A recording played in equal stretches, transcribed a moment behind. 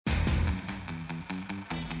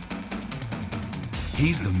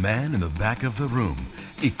He's the man in the back of the room,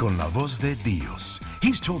 y con la voz de Dios.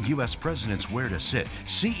 He's told U.S. presidents where to sit,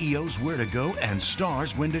 CEOs where to go, and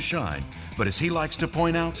stars when to shine. But as he likes to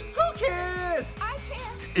point out, who cares? I care.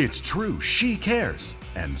 It's true, she cares,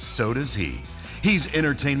 and so does he. He's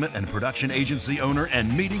entertainment and production agency owner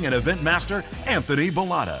and meeting and event master, Anthony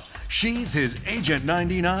Bellata. She's his Agent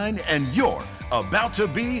 99, and you're about to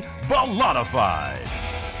be Bellatified.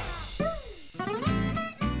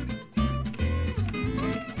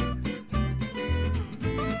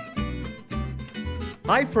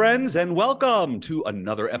 Hi, friends, and welcome to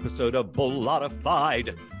another episode of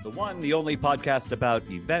Bellatified, the one, the only podcast about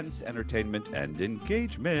events, entertainment, and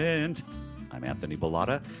engagement. I'm Anthony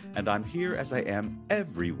Bellata, and I'm here as I am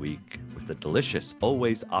every week with the delicious,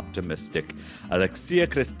 always optimistic Alexia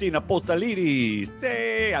Cristina Postalidis.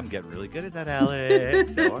 Say, I'm getting really good at that,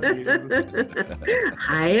 Alex. How are you?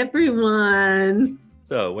 Hi, everyone.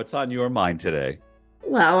 So, what's on your mind today?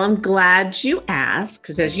 Well, I'm glad you asked,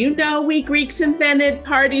 because as you know, we Greeks invented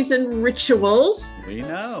parties and rituals. We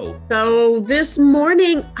know. So this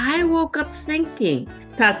morning, I woke up thinking,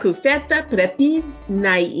 ta koufeta prepi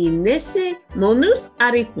nainese monus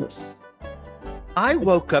arithmus. I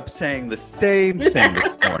woke up saying the same thing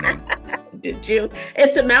this morning. Did you?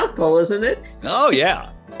 It's a mouthful, isn't it? Oh, yeah.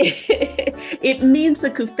 It means the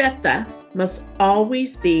koufeta must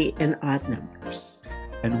always be in odd numbers.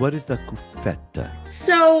 And what is the koufeta?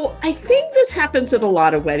 So I think this happens at a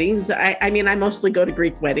lot of weddings. I mean, I mostly go to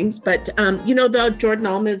Greek weddings, but you know, the Jordan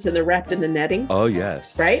almonds and they're wrapped in the netting. Oh,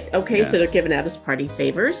 yes. Right? Okay, Yes. So they're given out as party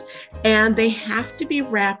favors and they have to be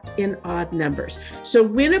wrapped in odd numbers. So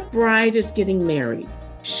when a bride is getting married,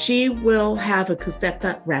 she will have a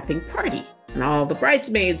koufeta wrapping party. And all the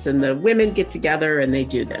bridesmaids and the women get together and they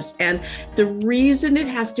do this. And the reason it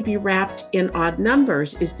has to be wrapped in odd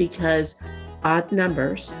numbers is because odd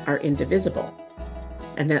numbers are indivisible.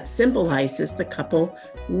 And that symbolizes the couple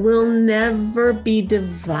will never be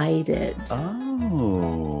divided.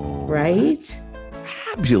 Oh. Right?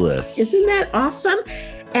 Fabulous. Isn't that awesome?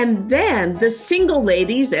 And then the single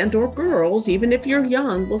ladies and or girls, even if you're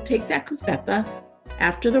young, will take that koufeta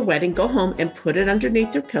after the wedding, go home and put it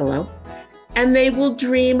underneath their pillow. And they will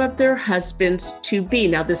dream of their husbands to be.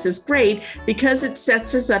 Now, this is great because it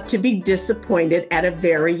sets us up to be disappointed at a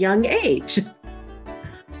very young age.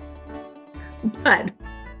 But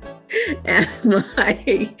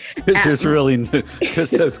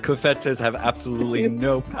because those koufetas have absolutely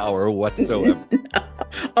no power whatsoever.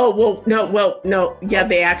 No. Yeah,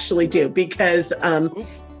 they actually do because the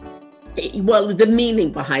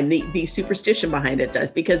meaning behind the superstition behind it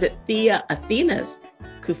does, because at Athena's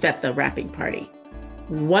koufeta wrapping party,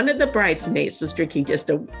 one of the bridesmaids was drinking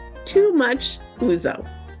just too much ouzo,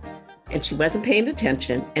 and she wasn't paying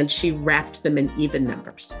attention, and she wrapped them in even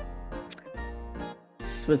numbers.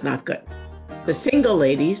 This was not good. The single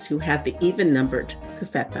ladies who had the even numbered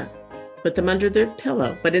koufeta put them under their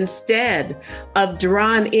pillow, but instead of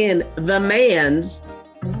drawn in the man's,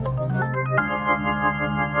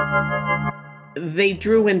 they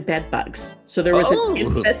drew in bed bugs. So there was an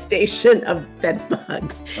infestation of bed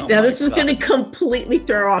bugs. Now, this is going to completely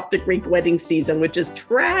throw off the Greek wedding season, which is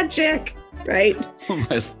tragic, right? Oh,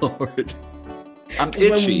 my Lord. I'm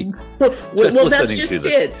itchy. Well, that's just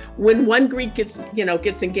it. When one Greek gets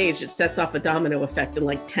engaged, it sets off a domino effect and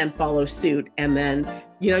like 10 follow suit. And then,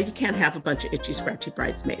 you can't have a bunch of itchy, scratchy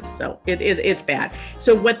bridesmaids. So it's bad.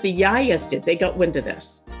 So what the yayas did, they got wind of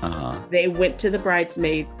this. They went to the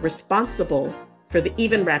bridesmaid responsible for the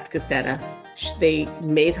even wrapped koufeta. They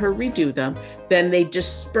made her redo them. Then they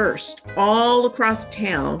dispersed all across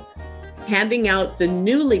town, handing out the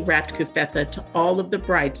newly wrapped koufeta to all of the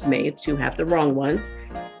bridesmaids who had the wrong ones.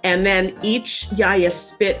 And then each yaya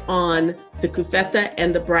spit on the koufeta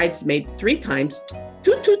and the bridesmaid 3 times,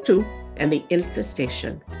 toot, and the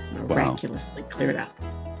infestation miraculously cleared up.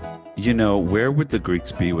 Where would the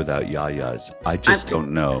Greeks be without yayas? I just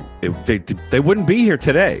don't know. They wouldn't be here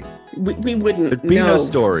today. We wouldn't. There'd be no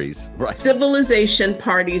stories. Right. Civilization,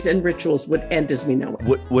 parties, and rituals would end as we know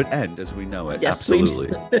it. Would end as we know it. Yes, absolutely.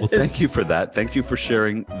 Well, thank you for that. Thank you for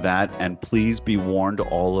sharing that. And please be warned,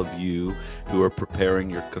 all of you who are preparing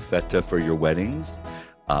your koufeta for your weddings,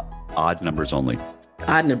 odd numbers only.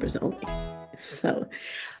 Odd numbers only. So,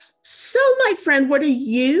 my friend, what are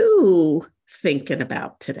you thinking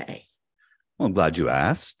about today? Well, I'm glad you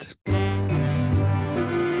asked.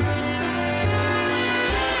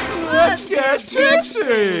 Let's get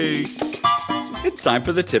tipsy! It's time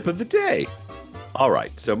for the tip of the day. All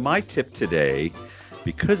right, so my tip today,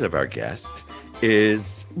 because of our guest,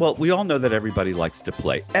 is, well, we all know that everybody likes to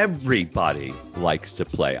play. Everybody likes to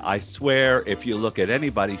play. I swear, if you look at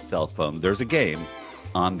anybody's cell phone, there's a game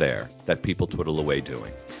on there that people twiddle away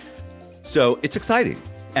doing. So it's exciting.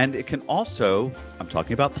 And it can also, I'm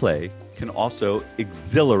talking about play, can also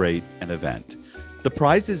exhilarate an event. The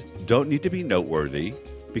prizes don't need to be noteworthy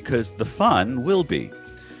because the fun will be.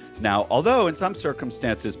 Now, although in some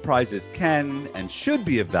circumstances prizes can and should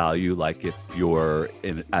be of value, like if you're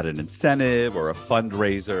at an incentive or a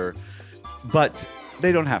fundraiser, but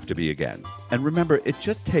they don't have to be again. And remember, it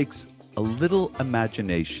just takes a little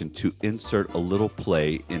imagination to insert a little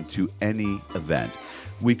play into any event.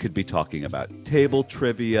 We could be talking about table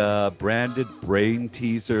trivia, branded brain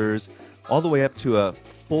teasers, all the way up to a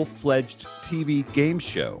full-fledged TV game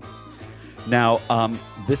show. Now,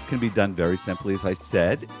 this can be done very simply, as I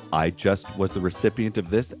said. I just was the recipient of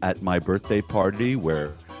this at my birthday party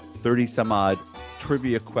where 30-some-odd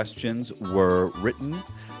trivia questions were written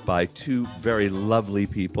by two very lovely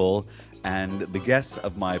people, and the guests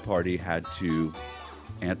of my party had to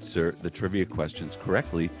answer the trivia questions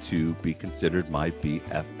correctly to be considered my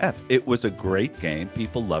BFF. It was a great game.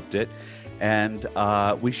 People loved it. And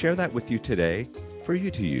we share that with you today for you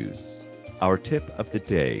to use. Our tip of the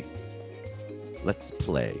day. Let's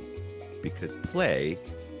play, because play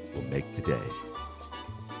will make the day.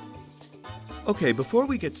 Okay, before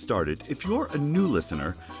we get started, if you're a new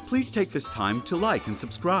listener, please take this time to like and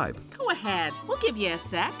subscribe. Go ahead. We'll give you a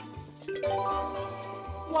sec.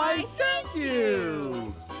 Why, thank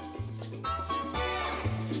you!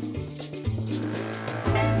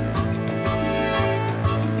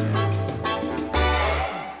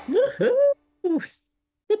 Woohoo!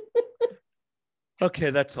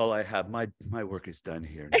 Okay, that's all I have. My work is done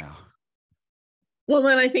here now. Well,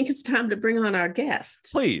 then I think it's time to bring on our guest.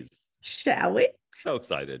 Please. Shall we? So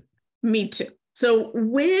excited. Me too. So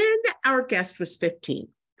when our guest was 15,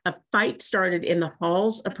 a fight started in the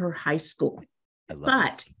halls of her high school.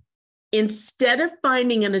 But instead of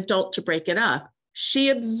finding an adult to break it up, she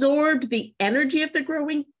absorbed the energy of the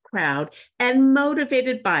growing crowd and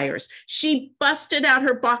motivated buyers. She busted out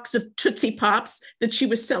her box of Tootsie Pops that she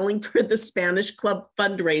was selling for the Spanish Club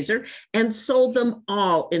fundraiser and sold them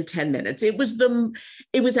all in 10 minutes. It was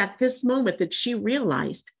at this moment that she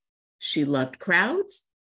realized she loved crowds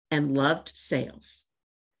and loved sales.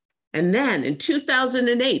 And then in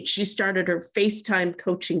 2008, she started her FaceTime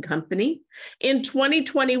coaching company. In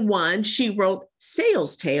 2021, she wrote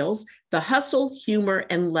Sales Tales, The Hustle, Humor,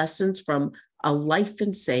 and Lessons from a Life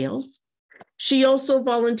in Sales. She also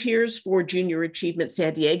volunteers for Junior Achievement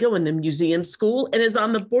San Diego and the Museum School and is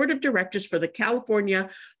on the board of directors for the California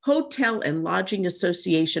Hotel and Lodging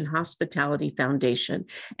Association Hospitality Foundation.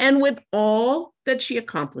 And with all that she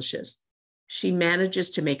accomplishes, she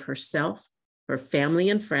manages to make herself, her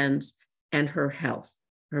family and friends, and her health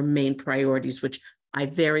her main priorities, which I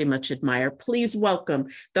very much admire. Please welcome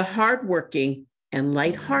the hardworking and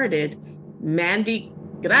lighthearted Mandy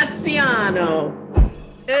Graziano.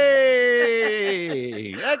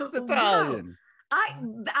 Hey, that's Italian.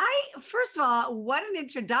 I first of all, what an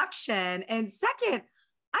introduction. And second,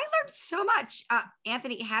 I learned so much.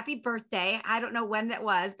 Anthony, happy birthday. I don't know when that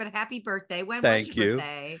was, but happy birthday. When was your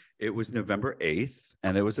birthday? It was November 8th,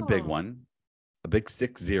 and it was a big one. A big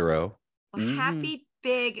 6-0. Well, happy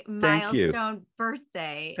big milestone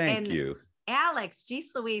birthday. Thank you. Alex,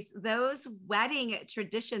 geez Louise, those wedding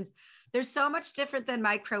traditions, they're so much different than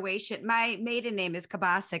my Croatian. My maiden name is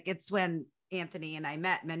Kabasic. It's when Anthony and I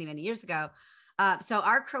met many, many years ago. So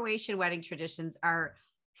our Croatian wedding traditions are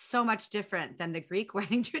so much different than the Greek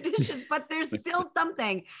wedding traditions, but there's still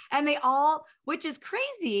something. And they all, which is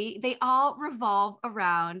crazy, they all revolve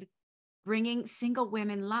around bringing single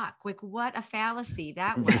women luck. Like, what a fallacy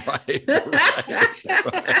that was. Right.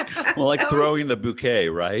 Well, like throwing the bouquet,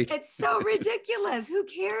 right? It's so ridiculous. Who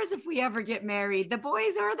cares if we ever get married, the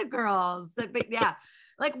boys or the girls? But yeah,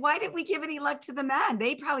 like, why didn't we give any luck to the men?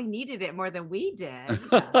 They probably needed it more than we did.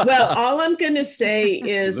 Well, all I'm going to say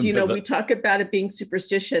is, we talk about it being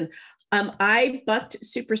superstition. I bucked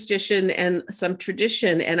superstition and some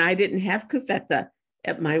tradition, and I didn't have kufeta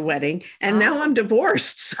at my wedding, and now I'm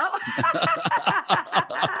divorced.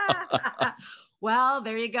 Well,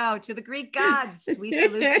 there you go. To the Greek gods, we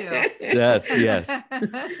salute you. Yes.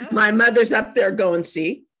 My mother's up there going,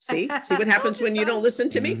 see what happens when you don't listen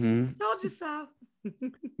to me? Mm-hmm. Told you so.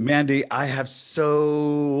 Mandy, I have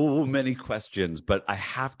so many questions, but I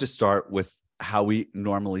have to start with how we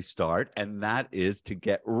normally start, and that is to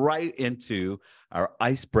get right into our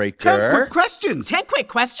icebreaker. 10 quick questions. 10 quick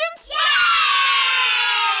questions? Yeah!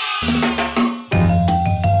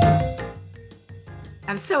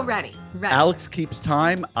 I'm so ready. Alex keeps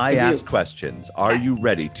time. I ask questions. Are you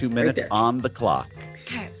ready? 2 minutes on the clock.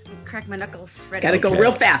 Okay. Crack my knuckles. Ready. Got to go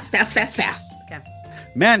real fast. Fast. Okay.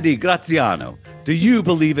 Mandy Graziano, Do you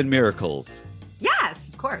believe in miracles? Yes,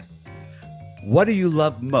 of course. What do you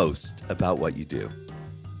love most about what you do?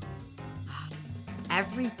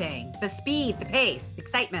 Everything. The speed, the pace,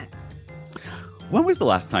 excitement. When was the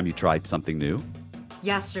last time you tried something new?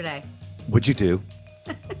 Yesterday. What'd you do?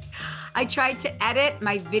 I tried to edit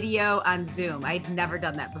my video on Zoom. I'd never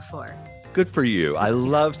done that before. Good for you. I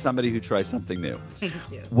love somebody who tries something new. Thank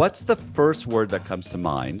you. What's the first word that comes to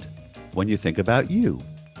mind when you think about you?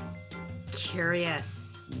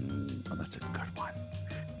 Curious. Oh, that's a good one.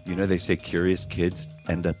 You know, they say curious kids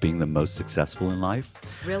end up being the most successful in life.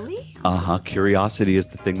 Really? Curiosity is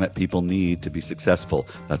the thing that people need to be successful.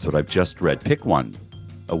 That's what I've just read. Pick one.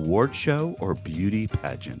 Award show or beauty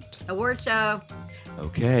pageant? Award show.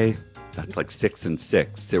 Okay. That's like 6 and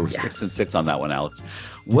 6. There were 6 and 6 on that one, Alex.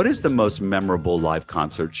 What is the most memorable live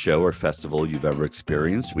concert show or festival you've ever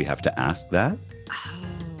experienced? We have to ask that.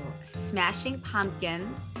 Oh, Smashing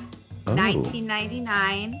Pumpkins, Oh.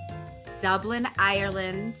 1999, Dublin,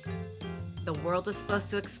 Ireland. The world was supposed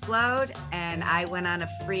to explode, and I went on a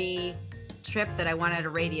free trip that I won at a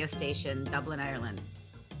radio station, Dublin, Ireland.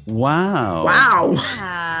 Wow. Wow.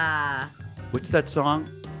 Ah, What's that song?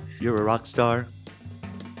 You're a rock star.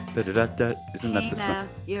 Da-da-da-da. Isn't that the song?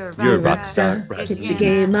 You're You're a rock star. Right. Keep the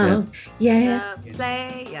game on. Yeah.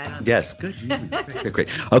 Play. Yeah, I don't know. Yes. Good. Great.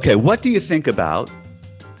 Okay. What do you think about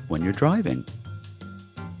when you're driving?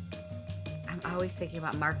 I'm always thinking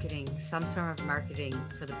about marketing, some sort of marketing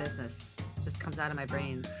for the business. It just comes out of my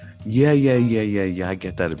brains. Yeah. I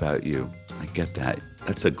get that about you. I get that.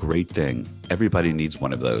 That's a great thing. Everybody needs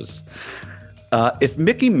one of those. If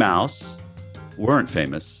Mickey Mouse weren't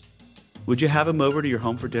famous, would you have him over to your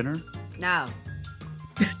home for dinner? No.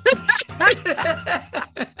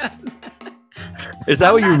 Is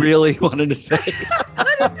that what you really wanted to say?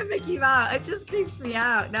 I don't know Mickey Mouse. It just creeps me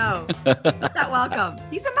out. No, he's not welcome.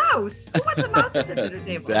 He's a mouse. Who wants a mouse at the dinner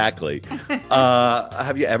table? Exactly.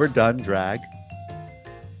 Have you ever done drag?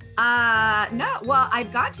 No. Well,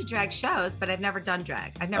 I've gone to drag shows, but I've never done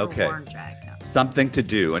drag. I've never Okay. worn drag. No. Something to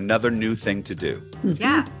do. Another new thing to do.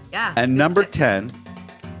 Yeah. And Good number tip. 10,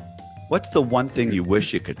 what's the one thing you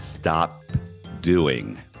wish you could stop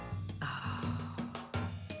doing?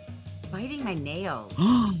 Biting my nails.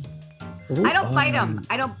 Ooh. I don't bite them.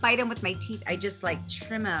 I don't bite them with my teeth. I just like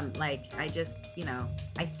trim them. Like I just,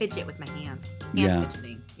 I fidget with my hands. Yeah.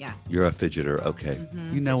 Fidgeting. Yeah. You're a fidgeter. Okay.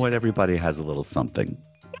 Mhm, You know what? Everybody has a little something.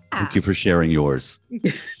 Yeah. Thank you for sharing yours.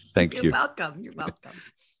 Thank You're you. welcome. You're welcome.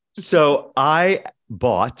 So I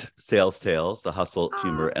bought Sales Tales, The Hustle, Oh,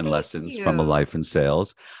 Humor, and thank Lessons from a you. Life in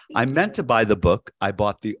Sales. I meant to buy the book. I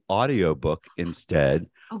bought the audio book instead,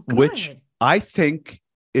 Oh, good. which I think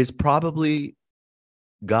is probably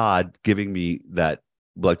God giving me that,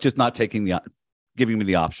 like just not giving me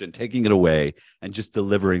the option, taking it away and just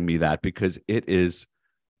delivering me that because it is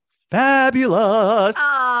fabulous.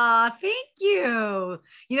 Oh, thank you.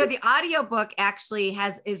 The audiobook actually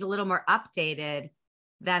is a little more updated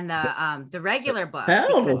than the regular book.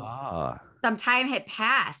 Oh. Because Ah, some time had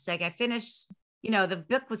passed. Like I finished, the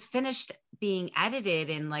book was finished being edited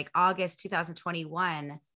in like August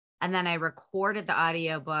 2021. And then I recorded the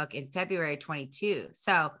audiobook in February 22.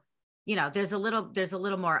 So, there's a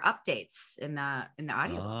little more updates in the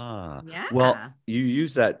audiobook. ah. Yeah. Well, you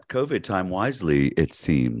use that COVID time wisely, it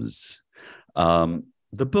seems. The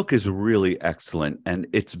book is really excellent and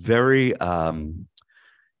it's very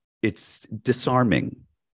it's disarming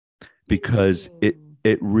because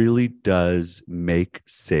it really does make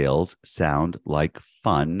sales sound like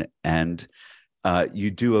fun and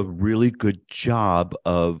you do a really good job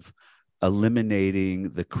of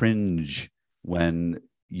eliminating the cringe when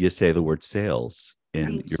you say the word sales in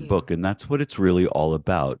Thank your you. book. And that's what it's really all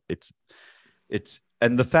about.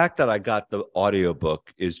 And the fact that I got the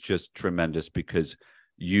audiobook is just tremendous because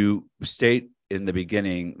you state in the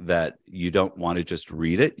beginning that you don't want to just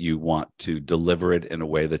read it. You want to deliver it in a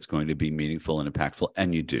way that's going to be meaningful and impactful.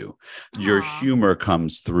 And you do. Your Aw. humor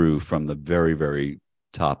comes through from the very, very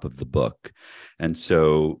top of the book. And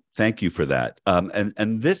so thank you for that.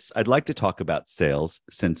 And this, I'd like to talk about sales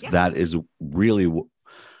since Yeah. that is really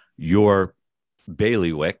your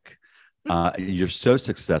bailiwick. You're so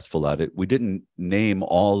successful at it. We didn't name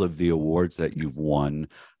all of the awards that you've won,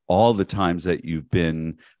 all the times that you've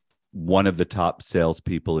been one of the top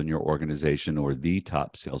salespeople in your organization or the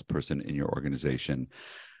top salesperson in your organization.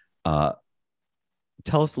 Tell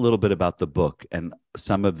us a little bit about the book and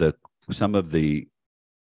some of the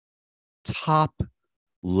top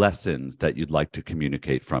lessons that you'd like to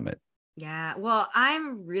communicate from it. Yeah. Well,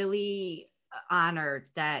 I'm really honored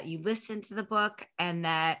that you listened to the book and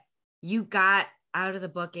that you got out of the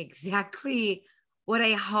book exactly what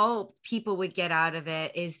I hope people would get out of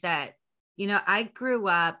it is that, I grew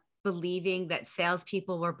up believing that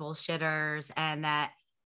salespeople were bullshitters and that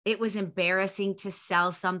it was embarrassing to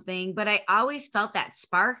sell something. But I always felt that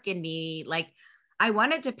spark in me. Like I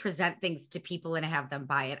wanted to present things to people and have them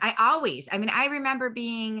buy it. I remember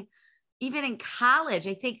being, even in college,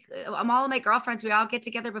 I think all of my girlfriends, we all get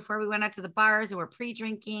together before we went out to the bars and we're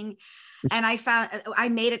pre-drinking. And I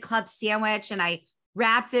made a club sandwich and I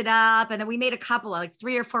wrapped it up. And then we made a couple, like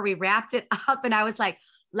 3 or 4, we wrapped it up. And I was like,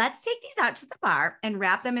 let's take these out to the bar and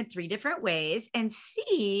wrap them in 3 different ways and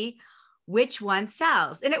see which one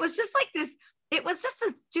sells. And it was just like this, it was just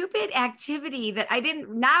a stupid activity that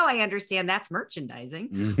now I understand that's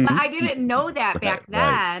merchandising, but I didn't know that back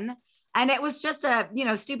then. Right. And it was just a,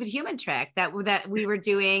 stupid human trick that we were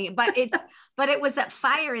doing, but it was that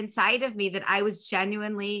fire inside of me that I was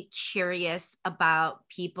genuinely curious about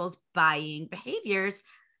people's buying behaviors.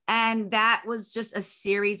 And that was just a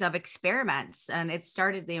series of experiments. And it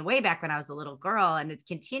started way back when I was a little girl, and it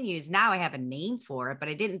continues. Now I have a name for it, but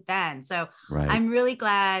I didn't then. So I'm really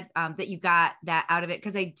glad that you got that out of it,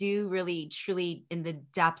 because I do really, truly, in the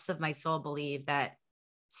depths of my soul, believe that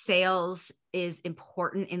sales is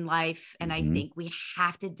important in life. And I think we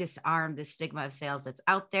have to disarm the stigma of sales that's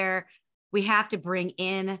out there. We have to bring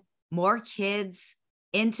in more kids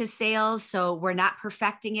into sales, so we're not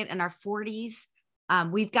perfecting it in our 40s.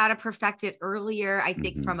 We've got to perfect it earlier. I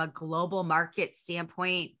think from a global market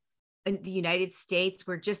standpoint, in the United States,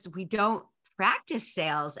 we don't practice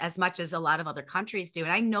sales as much as a lot of other countries do.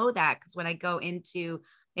 And I know that because when I go into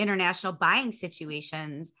international buying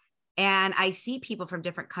situations and I see people from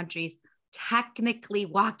different countries technically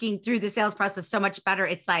walking through the sales process so much better,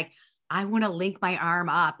 it's like, I want to link my arm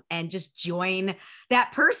up and just join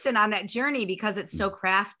that person on that journey, because it's so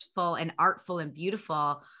craftful and artful and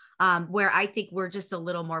beautiful. Where I think we're just a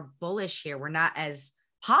little more bullish here. We're not as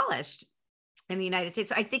polished in the United States.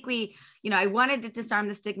 So I think I wanted to disarm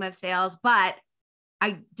the stigma of sales, but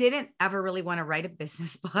I didn't ever really want to write a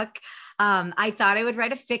business book. I thought I would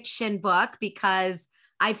write a fiction book because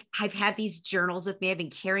I've had these journals with me. I've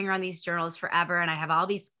been carrying around these journals forever, and I have all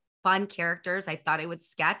these fun characters I thought I would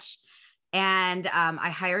sketch. And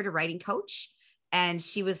I hired a writing coach. And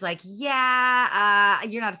she was like, yeah,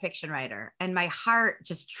 you're not a fiction writer. And my heart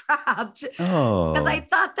just dropped because I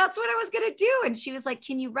thought that's what I was going to do. And she was like,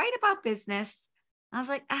 can you write about business? I was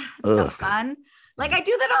like, it's no fun. Like, I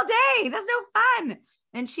do that all day. That's no fun.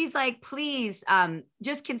 And she's like, please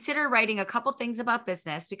just consider writing a couple things about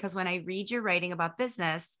business, because when I read your writing about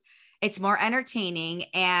business, it's more entertaining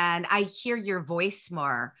and I hear your voice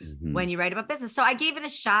more when you write about business. So I gave it a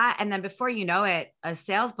shot. And then before you know it, a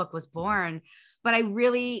sales book was born. But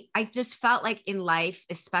I just felt like in life,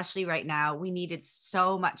 especially right now, we needed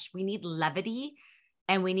so much. We need levity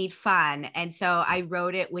and we need fun. And so I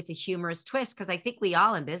wrote it with a humorous twist, because I think we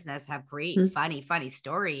all in business have great, funny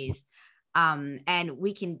stories. And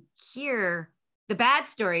we can hear the bad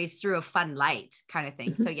stories through a fun light kind of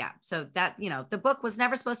thing. So yeah, so that, the book was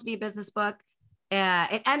never supposed to be a business book.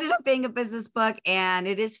 It ended up being a business book, and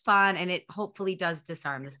it is fun, and it hopefully does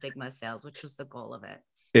disarm the stigma of sales, which was the goal of it.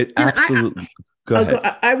 It absolutely. Go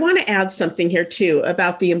ahead. I want to add something here too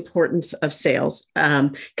about the importance of sales.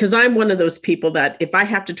 Because I'm one of those people that if I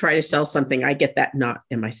have to try to sell something, I get that knot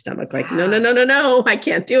in my stomach. Like, no, I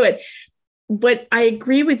can't do it. But I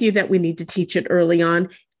agree with you that we need to teach it early on.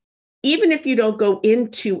 Even if you don't go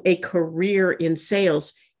into a career in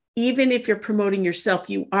sales, even if you're promoting yourself,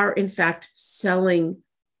 you are in fact selling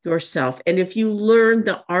yourself. And if you learn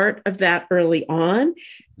the art of that early on,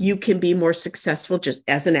 you can be more successful just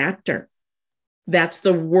as an actor. That's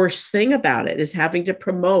the worst thing about it, is having to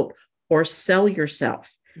promote or sell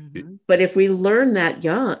yourself. But if we learn that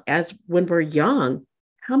when we're young,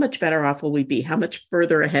 how much better off will we be? How much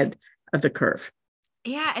further ahead of the curve?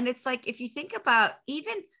 Yeah. And it's like, if you think about,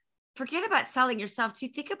 even forget about selling yourself, to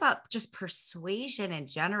think about just persuasion in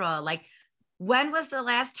general. Like, when was the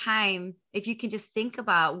last time, if you can just think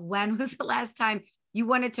about, when was the last time you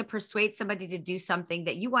wanted to persuade somebody to do something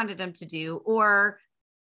that you wanted them to do, or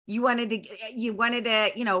you wanted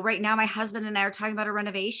to, right now my husband and I are talking about a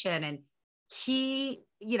renovation, and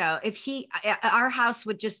our house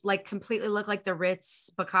would just like completely look like the Ritz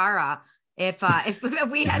Baccarat if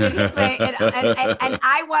we had it this way, and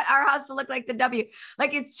I want our house to look like the W.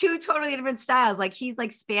 Like, it's two totally different styles. Like, he's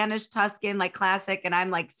like Spanish Tuscan, like classic, and I'm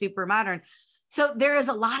like super modern. So there is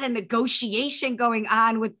a lot of negotiation going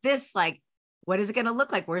on with this. Like, what is it going to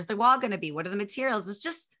look like? Where's the wall going to be? What are the materials? It's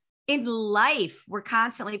just, in life, we're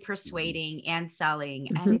constantly persuading and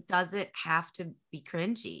selling, and it doesn't have to be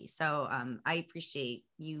cringy. So I appreciate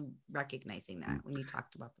you recognizing that when you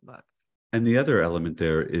talked about the book. And the other element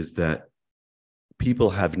there is that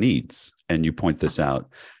people have needs, and you point this out.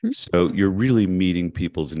 So you're really meeting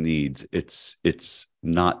people's needs. It's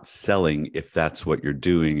not selling if that's what you're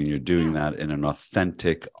doing, and you're doing that in an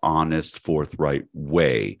authentic, honest, forthright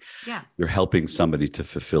way. Yeah. You're helping somebody to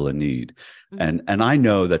fulfill a need. And I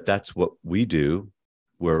know that that's what we do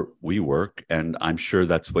where we work, and I'm sure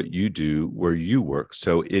that's what you do where you work.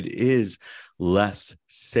 So it is less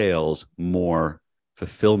sales, more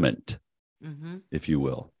fulfillment, if you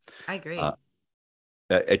will. I agree.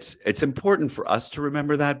 It's important for us to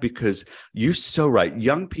remember that, because you're so right.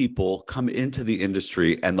 Young people come into the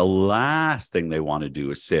industry and the last thing they want to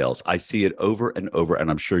do is sales. I see it over and over,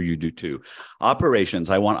 and I'm sure you do too. Operations,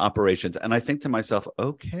 I want operations. And I think to myself,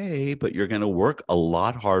 okay, but you're going to work a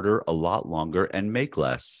lot harder, a lot longer, and make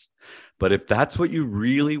less. But if that's what you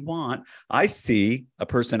really want, I see a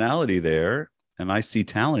personality there, and I see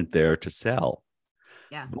talent there to sell.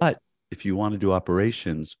 Yeah. But if you want to do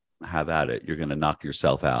operations, have at it. You're going to knock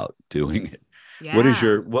yourself out doing it. Yeah. What is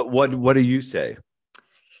your, what do you say?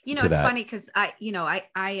 It's funny because I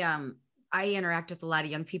interact with a lot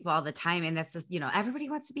of young people all the time, and that's just,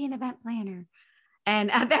 everybody wants to be an event planner,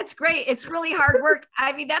 and that's great. It's really hard work.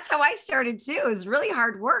 I mean, that's how I started too. It was really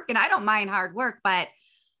hard work, and I don't mind hard work, but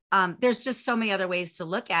there's just so many other ways to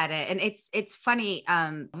look at it. And it's funny.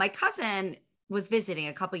 My cousin was visiting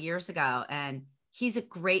a couple years ago, and he's a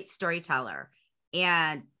great storyteller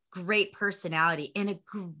and great personality and a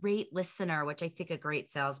great listener, which I think a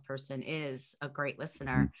great salesperson is a great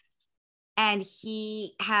listener. And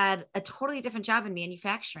he had a totally different job in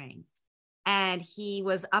manufacturing. And he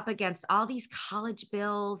was up against all these college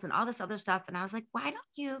bills and all this other stuff. And I was like, why don't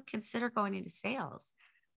you consider going into sales?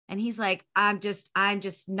 And he's like, I'm just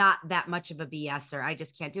not that much of a BSer. I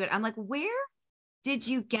just can't do it. I'm like, where did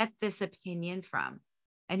you get this opinion from?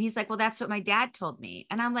 And he's like, well, that's what my dad told me.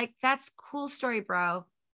 And I'm like, that's a cool story, bro.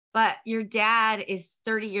 But your dad is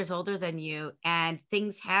 30 years older than you, and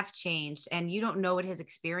things have changed, and you don't know what his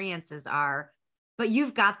experiences are, but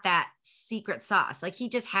you've got that secret sauce. Like, he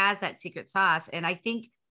just has that secret sauce. And I think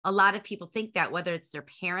a lot of people think that, whether it's their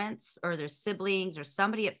parents or their siblings or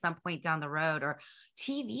somebody at some point down the road, or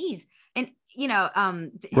TVs, and,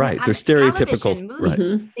 right. They're stereotypical,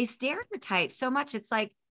 movies, they stereotype so much. It's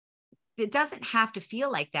like, it doesn't have to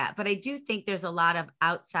feel like that. But I do think there's a lot of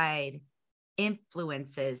outside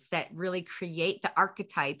influences that really create the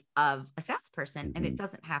archetype of a salesperson. And it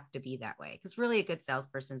doesn't have to be that way, because really a good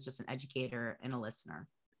salesperson is just an educator and a listener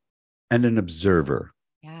and an observer.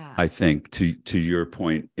 Yeah, I think to your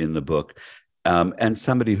point in the book, and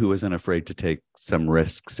somebody who isn't afraid to take some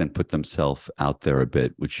risks and put themselves out there a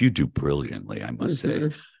bit, which you do brilliantly, I must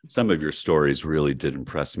say. Some of your stories really did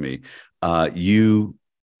impress me. I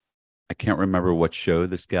can't remember what show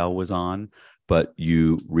this gal was on, but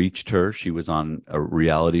you reached her. She was on a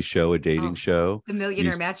reality show, a dating show. The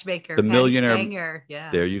Millionaire Matchmaker. The Patty Millionaire. Stanger.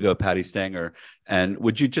 Yeah. There you go, Patty Stanger. And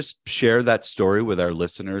would you just share that story with our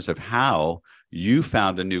listeners of how you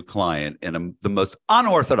found a new client in the most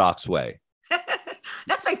unorthodox way?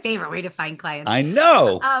 That's my favorite way to find clients. I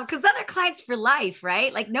know. Because other clients for life,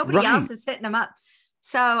 right? Like, nobody else is hitting them up.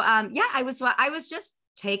 So I was just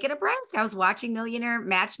taking a break. I was watching Millionaire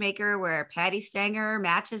Matchmaker, where Patty Stanger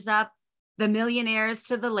matches up the millionaires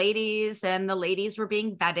to the ladies, and the ladies were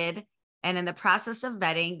being vetted. And in the process of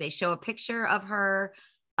vetting, they show a picture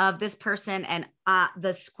of this person, and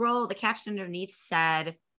the caption underneath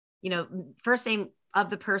said, first name of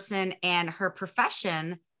the person and her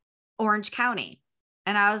profession, Orange County.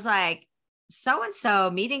 And I was like, so-and-so,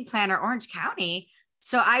 meeting planner, Orange County.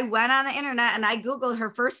 So I went on the internet and I Googled her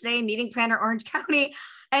first name, meeting planner, Orange County,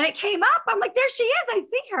 and it came up. I'm like, there she is. I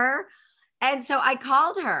see her. And so I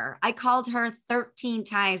called her. 13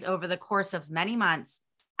 times over the course of many months.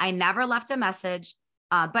 I never left a message.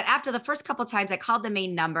 But after the first couple of times, I called the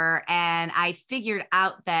main number, and I figured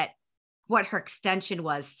out that what her extension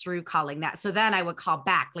was through calling that. So then I would call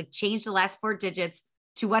back, like change the last 4 digits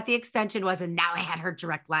to what the extension was. And now I had her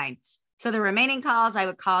direct line. So the remaining calls I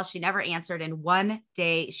would call, she never answered. And one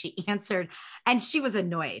day she answered, and she was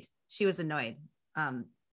annoyed. And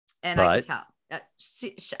I could tell.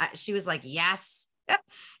 She was like, yes,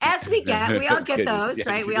 as we all get those, yeah,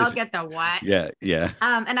 right? We all get the what? Yeah.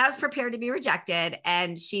 And I was prepared to be rejected.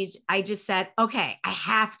 And I just said, okay, I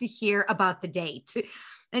have to hear about the date.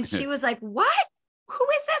 And she was like, what? Who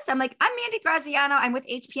is this? I'm like, I'm Mandy Graziano. I'm with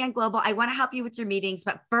HPN Global. I want to help you with your meetings,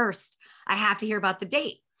 but first I have to hear about the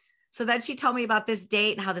date. So then she told me about this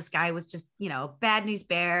date and how this guy was just, bad news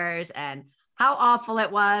bears and how awful it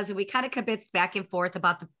was. And we kind of kibitzed back and forth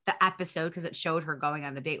about the episode, because it showed her going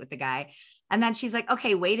on the date with the guy. And then she's like,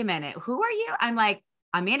 okay, wait a minute. Who are you? I'm like,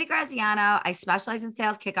 I'm Mandy Graziano. I specialize in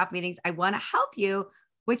sales kickoff meetings. I want to help you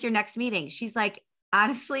with your next meeting. She's like,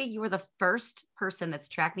 honestly, you were the first person that's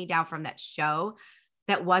tracked me down from that show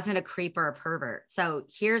that wasn't a creep or a pervert. So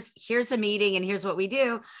here's a meeting and here's what we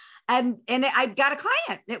do. And I got a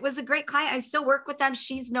client. It was a great client. I still work with them.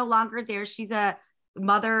 She's no longer there. She's a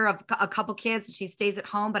mother of a couple kids. She stays at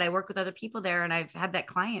home, but I work with other people there. And I've had that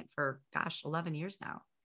client for 11 years now.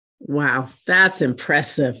 Wow. That's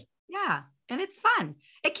impressive. Yeah. And it's fun.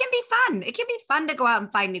 It can be fun. It can be fun to go out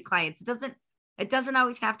and find new clients. It doesn't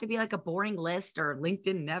always have to be like a boring list or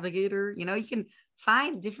LinkedIn Navigator. You know, you can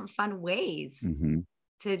find different fun ways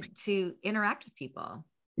to interact with people.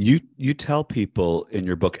 You tell people in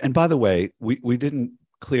your book, and by the way, we didn't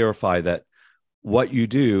clarify that what you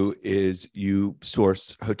do is you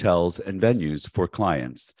source hotels and venues for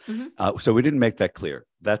clients. So we didn't make that clear.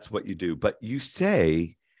 That's what you do. But you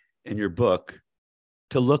say in your book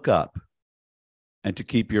to look up and to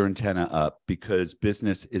keep your antenna up because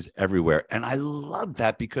business is everywhere. And I love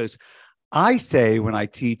that because I say when I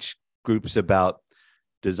teach groups about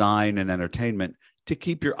design and entertainment to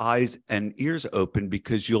keep your eyes and ears open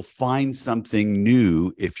because you'll find something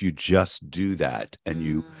new if you just do that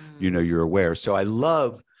and you're aware. So I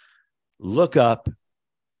love look up,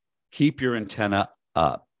 keep your antenna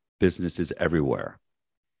up. Business is everywhere.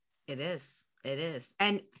 It is.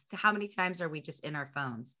 And how many times are we just in our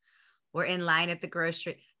phones? We're in line at the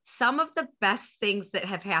grocery. Some of the best things that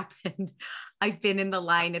have happened, I've been in the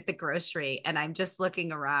line at the grocery and I'm just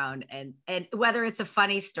looking around and whether it's a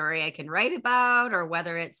funny story I can write about or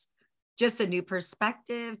whether it's just a new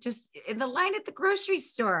perspective, just in the line at the grocery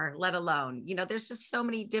store, let alone, there's just so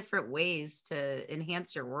many different ways to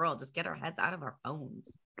enhance your world. Just get our heads out of our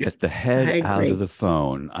phones. Get the head out of the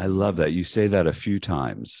phone. I love that. You say that a few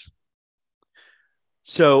times.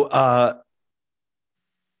 So,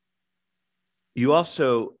 you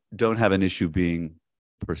also don't have an issue being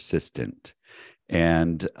persistent.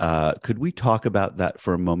 And could we talk about that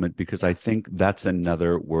for a moment? Because I think that's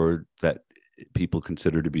another word that people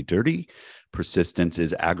consider to be dirty. Persistence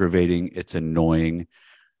is aggravating. It's annoying.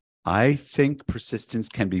 I think persistence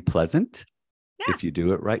can be pleasant if you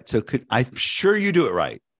do it right. So I'm sure you do it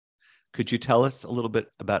right. Could you tell us a little bit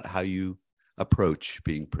about how you approach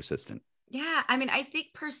being persistent? Yeah. I mean, I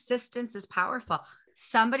think persistence is powerful.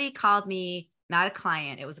 Somebody called me, not a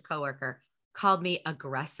client, it was a coworker, called me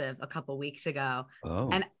aggressive a couple of weeks ago. Oh.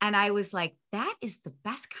 And I was like, that is the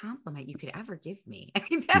best compliment you could ever give me. I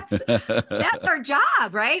mean, that's our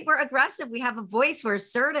job, right? We're aggressive. We have a voice. We're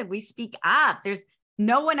assertive. We speak up. There's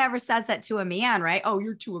no one ever says that to a man, right? Oh,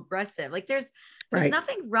 you're too aggressive. Like there's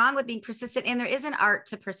nothing wrong with being persistent. And there is an art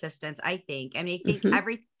to persistence, I think. I mean, I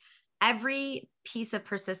think every piece of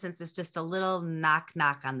persistence is just a little knock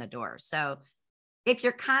on the door. So if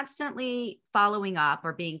you're constantly following up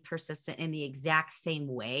or being persistent in the exact same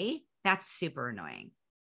way, that's super annoying.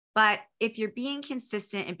 But if you're being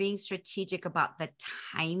consistent and being strategic about the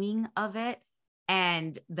timing of it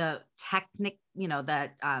and the technique,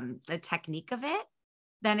 the technique of it,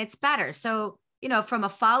 then it's better. So, from a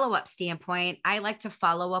follow-up standpoint, I like to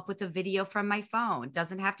follow up with a video from my phone. It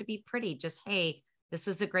doesn't have to be pretty. Just, hey, this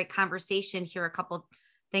was a great conversation. Here are a couple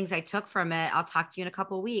things I took from it. I'll talk to you in a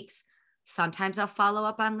couple of weeks. Sometimes I'll follow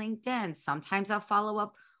up on LinkedIn. Sometimes I'll follow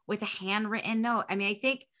up with a handwritten note. I mean, I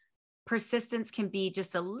think persistence can be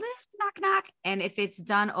just a little knock. And if it's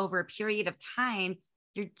done over a period of time,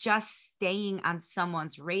 you're just staying on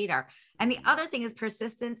someone's radar. And the other thing is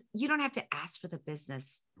persistence. You don't have to ask for the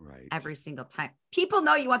business every single time. People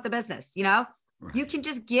know you want the business, Right. You can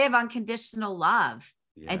just give unconditional love.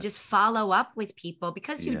 Yes. And just follow up with people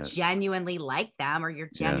because you genuinely like them or you're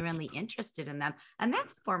genuinely interested in them. And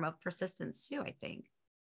that's a form of persistence too, I think.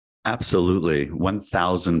 Absolutely.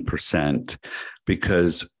 1000%,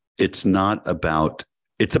 because it's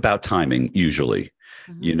about timing usually.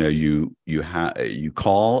 You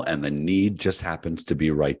call and the need just happens to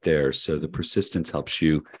be right there. So the persistence helps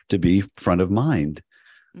you to be front of mind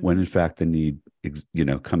when in fact the need,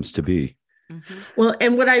 comes to be. Well,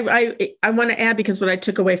 and what I want to add, because what I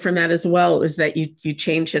took away from that as well is that you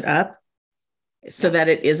change it up so that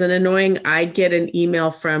it isn't annoying. I get an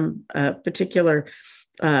email from a particular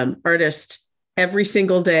artist every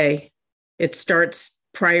single day. It starts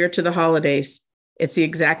prior to the holidays. It's the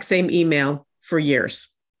exact same email for years.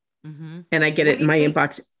 And I get it in my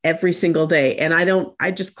inbox every single day. And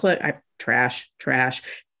I just click, trash,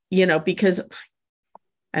 because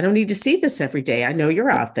I don't need to see this every day. I know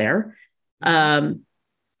you're out there.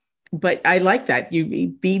 But I like that. You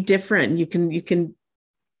be different. You can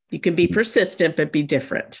be persistent, but be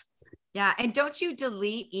different. Yeah. And don't you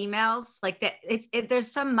delete emails like that?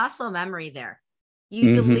 There's some muscle memory there.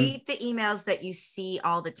 You delete the emails that you see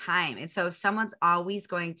all the time. And so if someone's always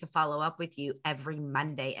going to follow up with you every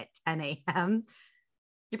Monday at 10 a.m.,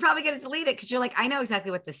 you're probably going to delete it because you're like, I know exactly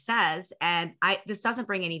what this says. And this doesn't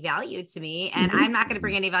bring any value to me. And I'm not going to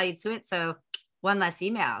bring any value to it. So one less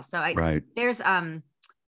email. So there's, have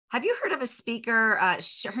you heard of a speaker?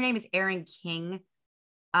 Her name is Erin King.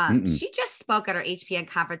 She just spoke at our HPN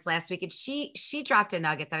conference last week, and she dropped a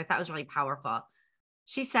nugget that I thought was really powerful.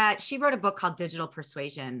 She said, she wrote a book called Digital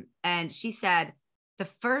Persuasion. And she said,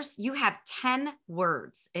 you have 10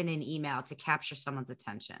 words in an email to capture someone's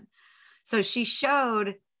attention. So she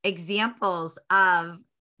showed examples of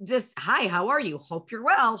just, hi, how are you? Hope you're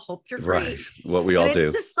well. Hope you're great. Right. What we all do.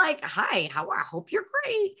 It's just like, hi, hope you're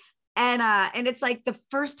great. And it's like the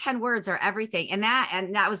first 10 words are everything. And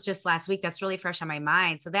that was just last week. That's really fresh on my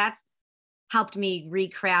mind. So that's helped me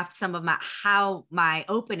recraft some of how my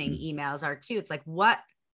opening emails are too. It's like, what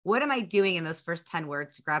am I doing in those first 10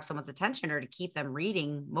 words to grab someone's attention or to keep them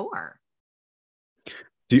reading more?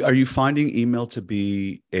 Are you finding email to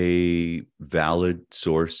be a valid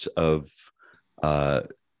source of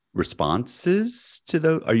responses to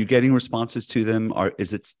those? Are you getting responses to them?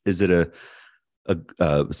 Is it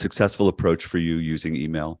a successful approach for you using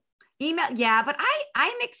email? Email, yeah, but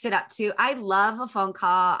I mix it up too. I love a phone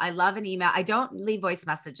call. I love an email. I don't leave voice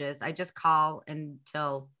messages. I just call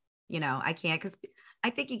until I can't, because I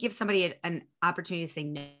think you give somebody an opportunity to say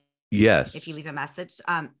no. Yes. If you leave a message,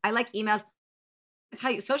 I like emails. It's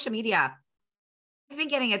how social media. I've been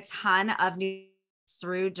getting a ton of news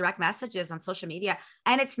through direct messages on social media,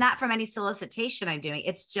 and it's not from any solicitation I'm doing.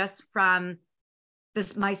 It's just from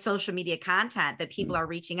my social media content that people are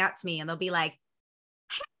reaching out to me, and they'll be like,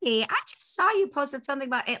 hey, I just saw you posted something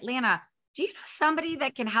about Atlanta. Do you know somebody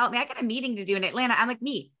that can help me? I got a meeting to do in Atlanta. I'm like,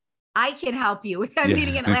 I can help you with that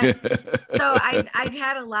meeting in Atlanta. So I've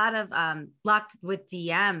had a lot of luck with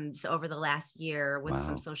DMs over the last year with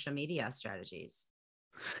some social media strategies.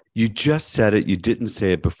 You just said it. You didn't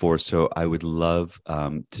say it before. So I would love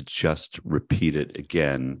to just repeat it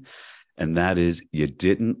again. And that is, you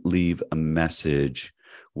didn't leave a message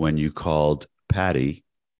when you called Patty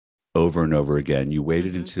over and over again. You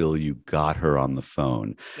waited until you got her on the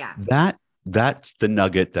phone. Yeah. That's the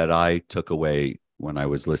nugget that I took away when I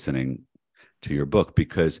was listening to your book,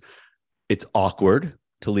 because it's awkward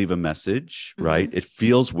to leave a message, right? It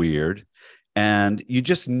feels weird. And you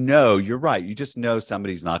just know, you're right. You just know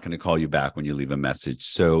somebody's not going to call you back when you leave a message.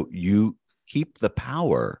 So you keep the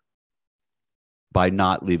power by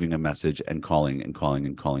not leaving a message and calling and calling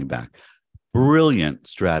and calling back. Brilliant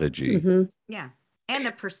strategy. Yeah. And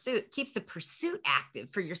the pursuit keeps the pursuit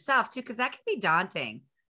active for yourself too, because that can be daunting.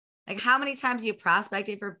 Like, how many times are you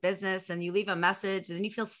prospecting for business and you leave a message and then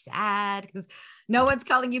you feel sad because no one's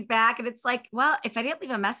calling you back? And it's like, well, if I didn't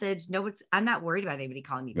leave a message, I'm not worried about anybody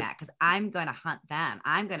calling me back because I'm going to hunt them.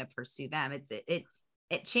 I'm going to pursue them.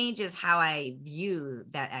 It changes how I view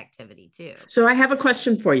that activity too. So I have a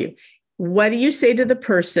question for you. What do you say to the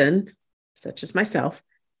person, such as myself,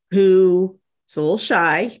 who is a little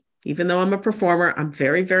shy? Even though I'm a performer, I'm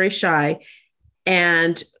very, very shy,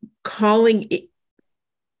 and calling it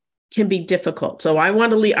can be difficult. So I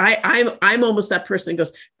want to leave. I'm almost that person who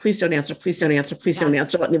goes, please don't answer. Please don't answer. Please don't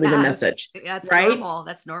answer. Let me leave a message. That's right? Normal.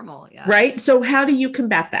 That's normal. Yeah. Right. So how do you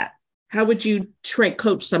combat that? How would you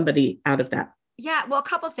coach somebody out of that? Yeah, well, a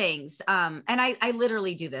couple of things. And I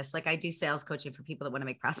literally do this. Like, I do sales coaching for people that want to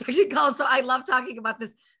make prospecting calls. So I love talking about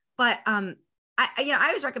this. But I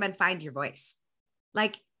always recommend find your voice.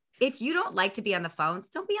 Like, if you don't like to be on the phones,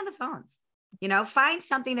 don't be on the phones. Find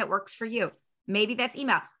something that works for you. Maybe that's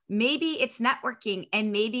email. Maybe it's networking,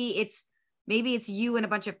 and maybe it's you and a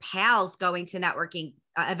bunch of pals going to networking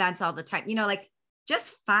events all the time.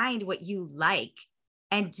 Just find what you like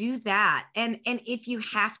and do that. And if you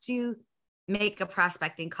have to make a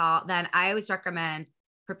prospecting call, then I always recommend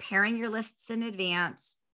preparing your lists in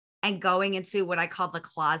advance and going into what I call the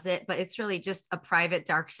closet, but it's really just a private,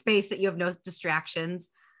 dark space that you have no distractions.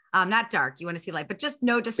 Not dark, you want to see light, but just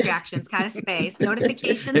no distractions kind of space,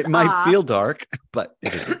 notifications It might off. feel dark, but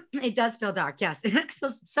it isn't. It does feel dark. Yes. It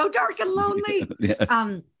feels so dark and lonely. Yes.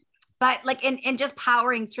 But like, and just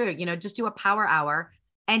powering through, just do a power hour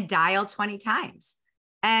and dial 20 times.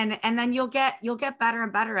 And then you'll get better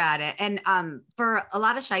and better at it. And for a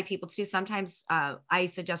lot of shy people too, sometimes I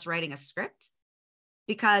suggest writing a script,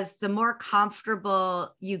 because the more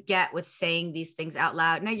comfortable you get with saying these things out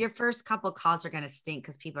loud. Now, your first couple of calls are going to stink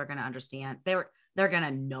because people are going to understand. They're going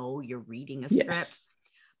to know you're reading a script. Yes.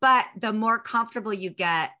 But the more comfortable you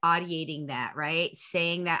get audiating that, right?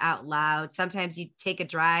 Saying that out loud. Sometimes you take a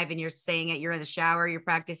drive and you're saying it, you're in the shower, you're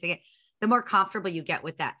practicing it. the more comfortable you get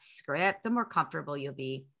with that script, the more comfortable you'll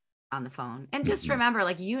be on the phone. And just remember,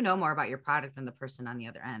 like, you know more about your product than the person on the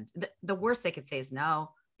other end. The worst they could say is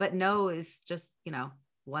no, but no is just, you know,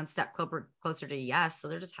 one step closer to yes. So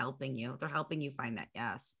they're just helping you. They're helping you find that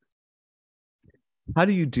yes. How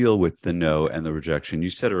do you deal with the no and the rejection?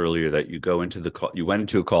 You said earlier that you go into the call, you went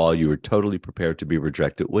into a call, you were totally prepared to be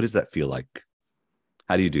rejected. What does that feel like?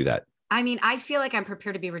 How do you do that? I mean, I feel like I'm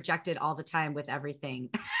prepared to be rejected all the time with everything.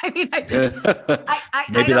 I mean, I just,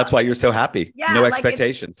 maybe that's why you're so happy. Yeah, no like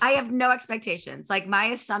expectations. I have no expectations. Like, my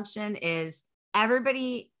assumption is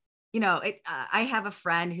everybody, you know, I have a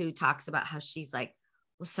friend who talks about how she's like,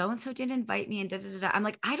 well, so-and-so didn't invite me and da, da, da, da. I'm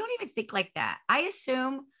like, I don't even think like that. I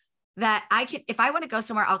assume that I can, if I want to go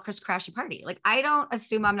somewhere, I'll just crash a party. Like, I don't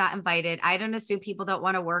assume I'm not invited. I don't assume people don't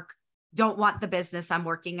want to work, don't want the business I'm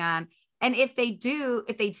working on. And if they do,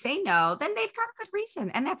 if they say no, then they've got a good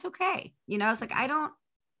reason, and that's okay. You know, it's like, I'm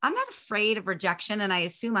not afraid of rejection, and I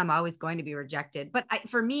assume I'm always going to be rejected. But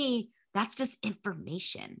for me, that's just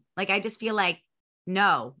information. Like, I just feel like,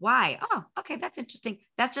 no, why? Oh, okay, that's interesting.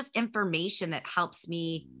 That's just information that helps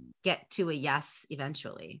me get to a yes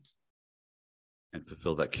eventually. And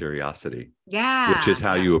fulfill that curiosity. Yeah. Which is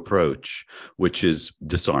how you approach, which is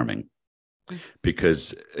disarming.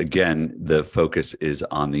 Because again, the focus is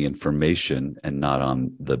on the information and not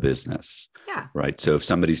on the business. Yeah. Right. So if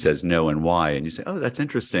somebody says no and why, and you say, oh, that's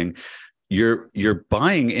interesting, you're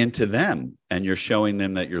buying into them, and you're showing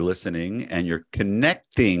them that you're listening, and you're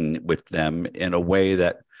connecting with them in a way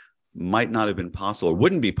that might not have been possible or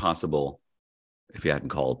wouldn't be possible if you hadn't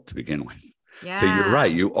called to begin with. Yeah. So you're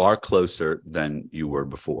right. You are closer than you were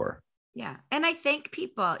before. Yeah. And I thank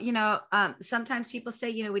people, you know, sometimes people say,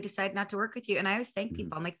 you know, we decided not to work with you. And I always thank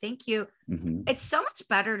people. I'm like, thank you. It's so much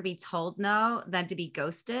better to be told no than to be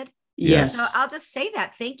ghosted. Yes. So I'll just say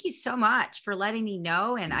that. Thank you so much for letting me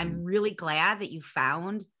know. And I'm really glad that you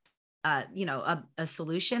found, you know, a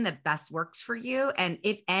solution that best works for you. And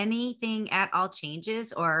if anything at all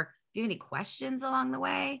changes, or if you have any questions along the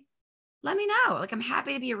way, let me know. Like, I'm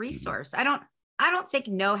happy to be a resource. I don't think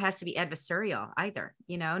no has to be adversarial either.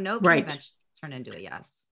 You know, no can eventually turn into a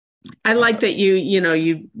yes. I like that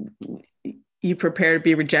you prepare to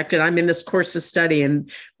be rejected. I'm in this course of study,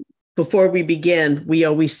 and before we begin, we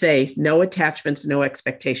always say no attachments, no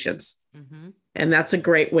expectations. And that's a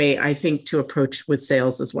great way, I think, to approach with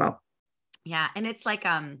sales as well. Yeah. And it's like,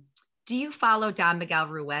 do you follow Don Miguel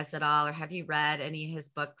Ruiz at all? Or have you read any of his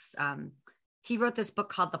books? He wrote this book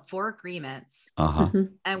called The 4 Agreements.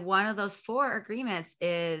 And one of those 4 agreements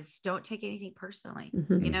is don't take anything personally,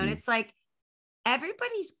 you know, and it's like,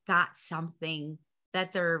 everybody's got something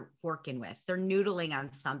that they're working with. They're noodling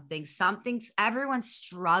on something's everyone's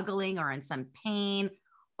struggling or in some pain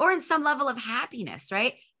or in some level of happiness.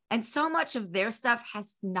 Right. And so much of their stuff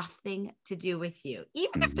has nothing to do with you,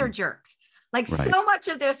 even if they're jerks. Like, so much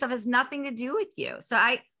of their stuff has nothing to do with you. So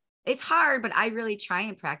it's hard, but I really try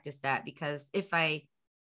and practice that, because if I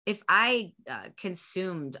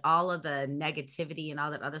consumed all of the negativity and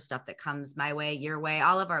all that other stuff that comes my way, your way,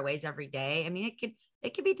 all of our ways every day, I mean,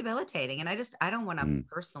 it could be debilitating. And I don't want to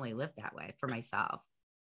personally live that way for myself.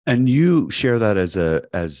 And you share that as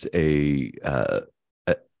a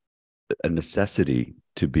necessity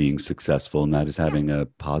to being successful, and that is having a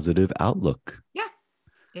positive outlook. Yeah.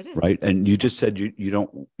 It is. Right. And you just said you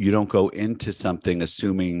don't go into something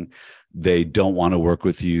assuming they don't want to work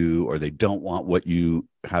with you, or they don't want what you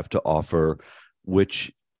have to offer,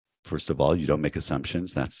 which, first of all, you don't make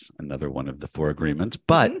assumptions. That's another one of the 4 agreements,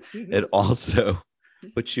 but it also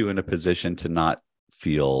puts you in a position to not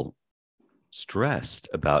feel stressed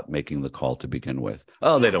about making the call to begin with.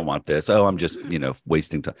 Oh, they don't want this. Oh, I'm just,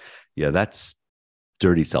 wasting time. Yeah, that's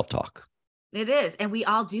dirty self-talk. It is. And we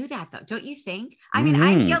all do that, though. Don't you think? I mean,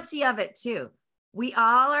 I'm guilty of it too. We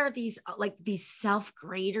all are these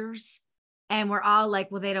self-graders, and we're all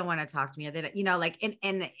like, well, they don't want to talk to me. Or they don't,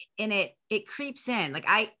 and it creeps in. Like,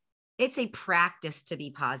 it's a practice to be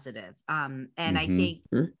positive. And I think,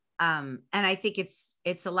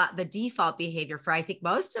 it's a lot, the default behavior for, I think,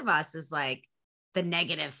 most of us is like the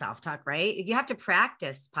negative self-talk, right? You have to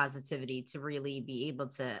practice positivity to really be able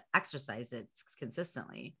to exercise it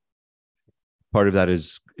consistently. Part of that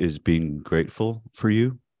is being grateful for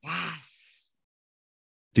you. Yes.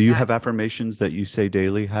 Do you have affirmations that you say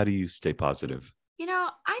daily? How do you stay positive?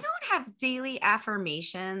 I don't have daily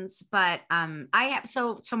affirmations, but I have.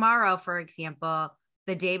 So tomorrow, for example,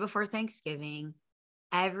 the day before Thanksgiving,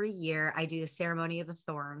 every year I do the ceremony of the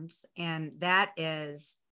thorns. And that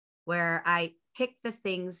is where I pick the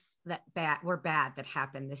things that were bad that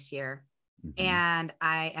happened this year. And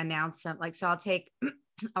I announce them. Like, so I'll take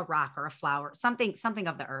a rock or a flower, something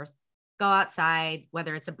of the earth, go outside,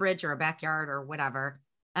 whether it's a bridge or a backyard or whatever,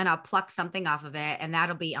 and I'll pluck something off of it. And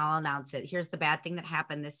I'll announce it. Here's the bad thing that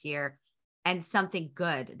happened this year and something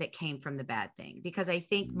good that came from the bad thing. Because I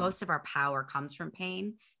think most of our power comes from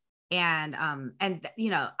pain. And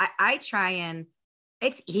I try and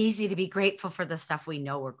it's easy to be grateful for the stuff we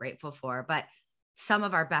know we're grateful for, but some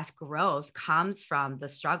of our best growth comes from the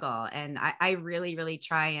struggle. And I really, really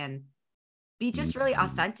try and be just really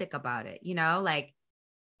authentic about it. Like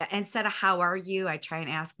instead of how are you, I try and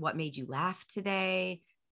ask what made you laugh today.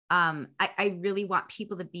 I really want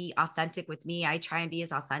people to be authentic with me. I try and be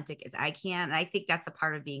as authentic as I can. And I think that's a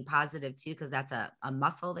part of being positive too, because that's a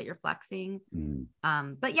muscle that you're flexing.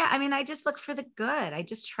 But yeah, I mean, I just look for the good. I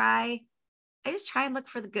just try and look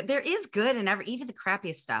for the good. There is good in even the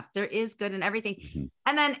crappiest stuff. There is good in everything.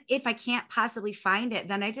 And then if I can't possibly find it,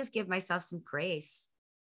 then I just give myself some grace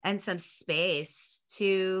and some space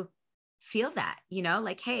to feel that,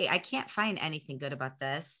 like, hey, I can't find anything good about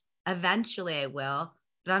this. Eventually I will,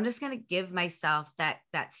 but I'm just going to give myself that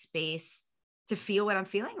space to feel what I'm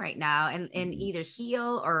feeling right now and either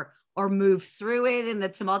heal or move through it in the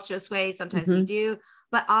tumultuous way. Sometimes we do,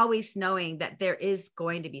 but always knowing that there is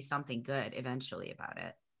going to be something good eventually about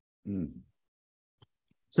it.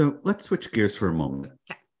 So let's switch gears for a moment.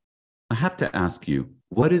 Okay. I have to ask you,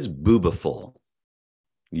 what is boobaful?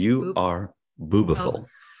 You are boobaful. Oh.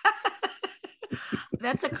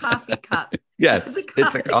 That's a coffee cup. Yes,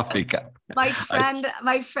 it's a coffee cup. My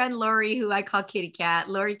friend Lori, who I call Kitty Cat,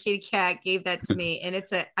 Lori Kitty Cat gave that to me. And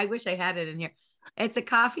I wish I had it in here. It's a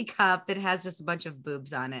coffee cup that has just a bunch of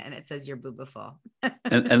boobs on it. And it says you're boobaful.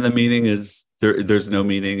 and the meaning is there's no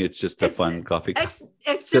meaning. It's just a fun coffee cup.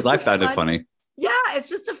 It's just I found it funny. Yeah, it's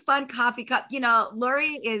just a fun coffee cup.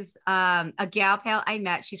 Lori is a gal pal I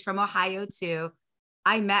met. She's from Ohio too.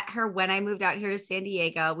 I met her when I moved out here to San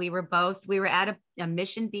Diego. We were at a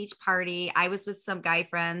Mission Beach party. I was with some guy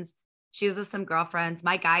friends. She was with some girlfriends.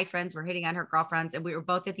 My guy friends were hitting on her girlfriends. And we were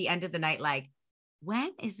both at the end of the night, like,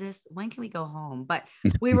 when can we go home? But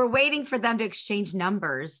we were waiting for them to exchange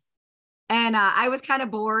numbers. And I was kind of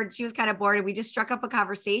bored. She was kind of bored. And we just struck up a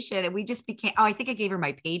conversation and we just became, I think I gave her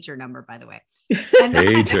my pager number, by the way. And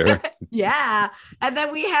pager. Yeah. And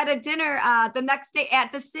then we had a dinner the next day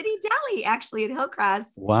at the City Deli, actually in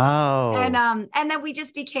Hillcrest. Wow. And then we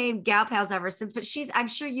just became gal pals ever since. But I'm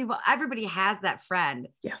sure everybody has that friend.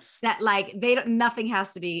 Yes. That like, nothing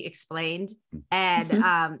has to be explained.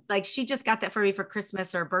 And like, she just got that for me for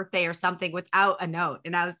Christmas or birthday or something without a note.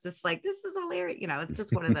 And I was just like, this is hilarious. It's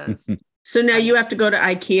just one of those. So now you have to go to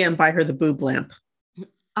IKEA and buy her the boob lamp.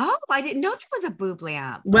 Oh, I didn't know there was a boob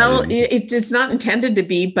lamp. Well, it's not intended to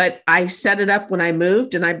be, but I set it up when I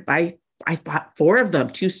moved and I bought 4 of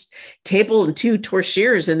them, 2 table and 2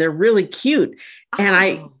 torchères, and they're really cute. Oh. And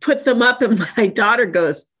I put them up and my daughter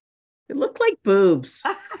goes, they look like boobs.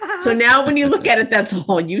 So now when you look at it, that's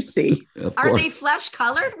all you see. Are they flesh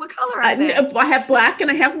colored? What color are they? I have black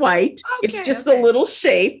and I have white. Okay, it's just the little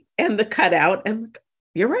shape and the cutout and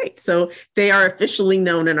you're right. So they are officially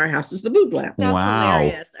known in our house as the boob lamp. That's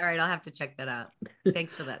hilarious. All right. I'll have to check that out.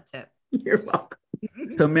 Thanks for that tip. You're welcome.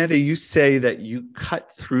 So Amanda, you say that you cut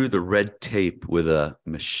through the red tape with a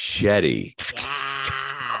machete.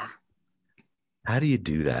 Yeah. How do you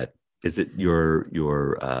do that? Is it your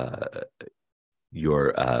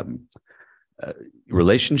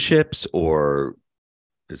relationships, or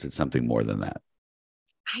is it something more than that?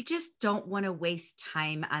 I just don't want to waste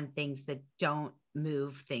time on things that don't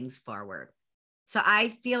move things forward. So I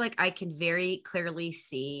feel like I can very clearly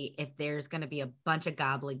see if there's going to be a bunch of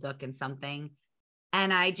gobbledygook in something.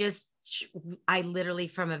 And I literally,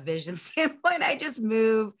 from a vision standpoint, I just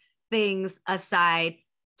move things aside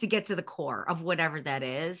to get to the core of whatever that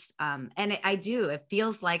is. It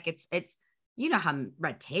feels like it's, how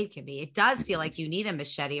red tape can be. It does feel like you need a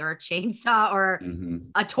machete or a chainsaw or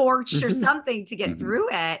a torch or something to get through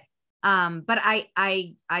it. But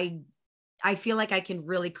I feel like I can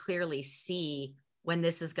really clearly see when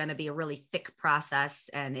this is going to be a really thick process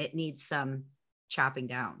and it needs some chopping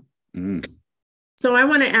down. So I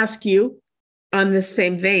want to ask you on the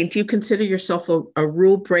same vein, do you consider yourself a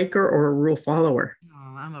rule breaker or a rule follower?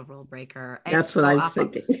 Oh, I'm a rule breaker. That's what I was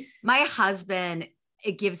thinking. My husband,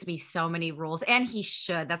 it gives me so many rules, and he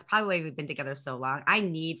should. That's probably why we've been together so long. I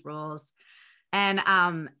need rules. And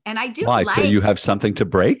I do. Why? So you have something to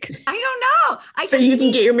break? I don't know. So you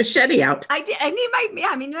can get your machete out. I need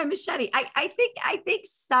my machete. I think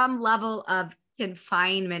some level of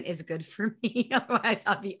confinement is good for me. Otherwise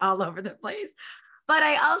I'll be all over the place. But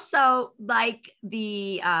I also like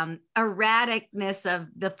the erraticness of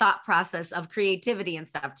the thought process of creativity and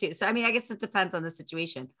stuff too. So, I guess it depends on the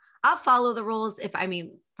situation. I'll follow the rules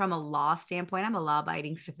from a law standpoint. I'm a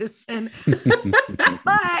law-abiding citizen.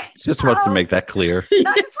 But just wants to make that clear.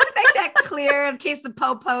 I just want to make that clear in case the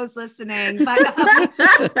popo's listening. But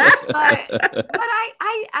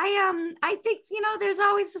I think, there's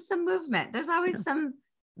always some movement. There's always some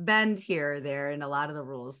bend here or there in a lot of the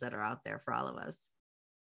rules that are out there for all of us.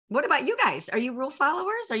 What about you guys? Are you rule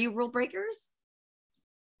followers? Are you rule breakers?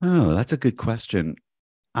 Oh, that's a good question.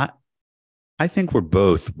 I think we're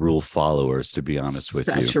both rule followers, to be honest with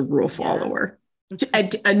you. Such a rule follower.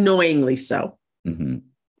 Annoyingly so. Mm-hmm.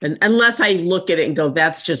 And unless I look at it and go,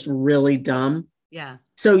 that's just really dumb. Yeah.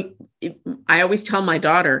 So I always tell my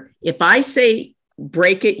daughter, if I say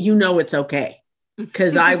break it, it's okay.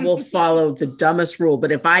 Because I will follow the dumbest rule.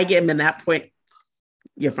 But if I get him in that point,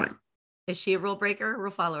 you're fine. Is she a rule breaker,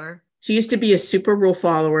 rule follower? She used to be a super rule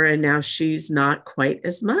follower, and now she's not quite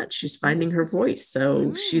as much. She's finding her voice.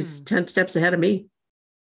 So she's 10 steps ahead of me.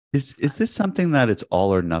 Is this something that it's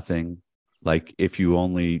all or nothing? Like if you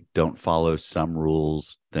only don't follow some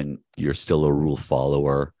rules, then you're still a rule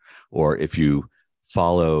follower. Or if you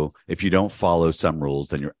don't follow some rules,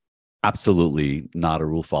 then you're absolutely not a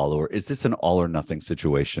rule follower. Is this an all or nothing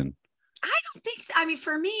situation? I don't think so. I mean,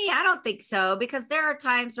 for me, I don't think so, because there are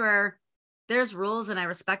times where there's rules and I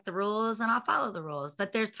respect the rules and I'll follow the rules.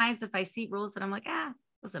 But there's times if I see rules that I'm like,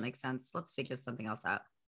 doesn't make sense. Let's figure something else out.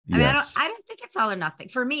 I mean, I don't think it's all or nothing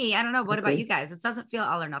for me. I don't know. What about you guys? It doesn't feel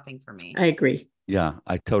all or nothing for me. I agree. Yeah,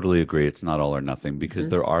 I totally agree. It's not all or nothing, because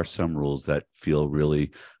there are some rules that feel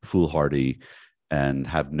really foolhardy and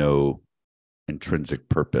have no intrinsic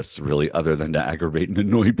purpose really, other than to aggravate and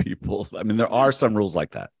annoy people. I mean, there are some rules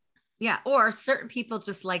like that. Yeah. Or certain people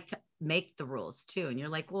just like to make the rules too. And you're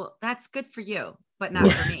like, well, that's good for you, but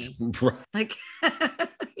not for me. Like,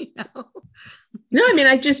 No, I mean,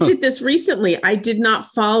 I just did this recently. I did not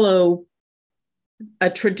follow a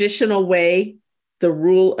traditional way, the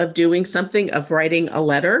rule of doing something, of writing a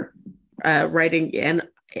letter, and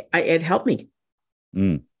it helped me.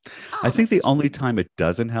 I think the only time it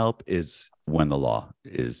doesn't help is when the law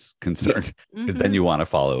is concerned, because then you want to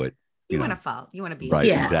follow it. You want to follow. You want to be right.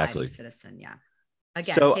 Exactly. A citizen. Yeah.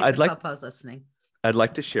 Again, so in case the popo's listening. I'd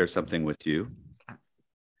like to share something with you.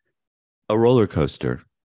 A roller coaster,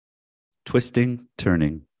 twisting,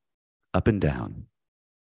 turning, up and down.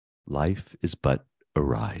 Life is but a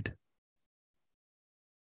ride.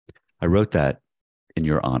 I wrote that in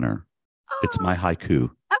your honor. It's my haiku.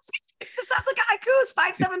 It sounds like a haiku. It's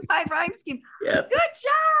 575 rhyme scheme. Yep. Good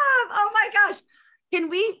job. Oh my gosh. Can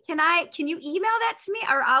you email that to me,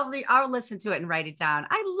 or I'll listen to it and write it down?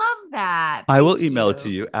 I love that. I will email it to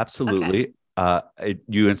you. Absolutely. Okay.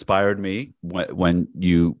 You inspired me when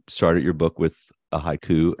you started your book with a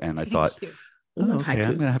haiku, and I thought, I'm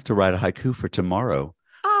going to have to write a haiku for tomorrow.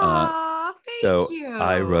 Thank you.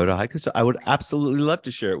 I wrote a haiku. So I would absolutely love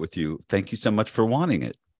to share it with you. Thank you so much for wanting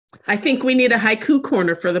it. I think we need a haiku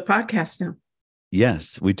corner for the podcast now.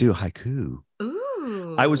 Yes, we do. Haiku.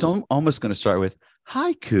 Ooh. I was almost going to start with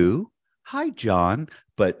haiku. Hi, John,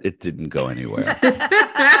 but it didn't go anywhere.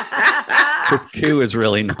 Because Q is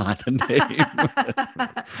really not a name.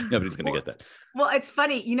 Nobody's going to get that. Well, it's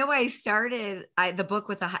funny. You know why I started the book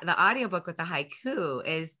with the audiobook with the haiku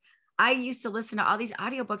is I used to listen to all these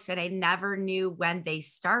audiobooks and I never knew when they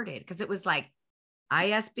started, because it was like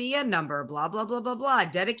ISBN number, blah, blah, blah, blah, blah,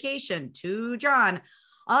 dedication to John,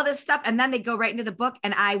 all this stuff. And then they go right into the book,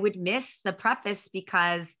 and I would miss the preface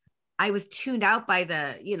because I was tuned out by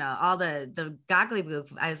the, all the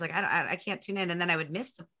gobbledygook. I was like, I can't tune in. And then I would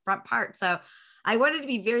miss the front part. So I wanted to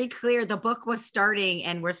be very clear. The book was starting,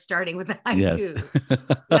 and we're starting with the haiku. Yes.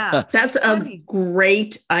 Yeah, that's a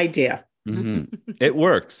great idea. Mm-hmm. It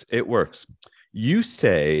works. It works. You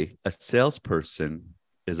say a salesperson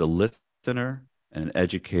is a listener, an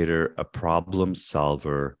educator, a problem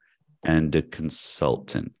solver, and a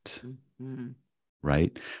consultant. Mm-hmm.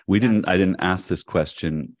 Right? I didn't ask this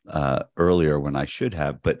question earlier when I should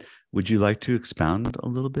have, but would you like to expound a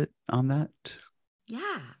little bit on that?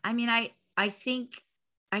 Yeah. I mean, I think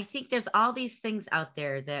there's all these things out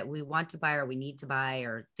there that we want to buy or we need to buy,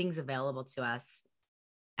 or things available to us.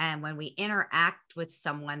 And when we interact with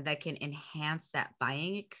someone that can enhance that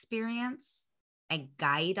buying experience and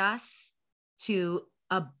guide us to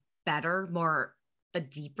a better, a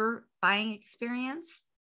deeper buying experience,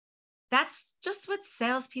 that's just what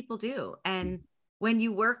salespeople do. And when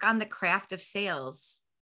you work on the craft of sales,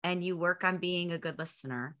 and you work on being a good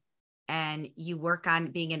listener, and you work on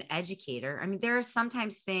being an educator, I mean, there are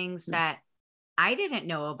sometimes things that I didn't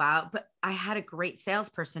know about, but I had a great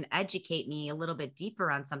salesperson educate me a little bit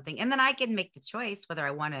deeper on something. And then I can make the choice whether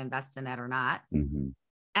I want to invest in that or not. Mm-hmm.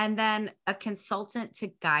 and then a consultant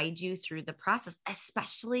to guide you through the process,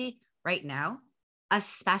 especially right now,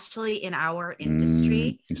 especially in our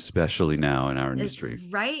industry. Especially now in our industry.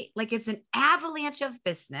 Right? Like it's an avalanche of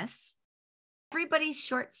business. Everybody's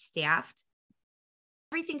short-staffed.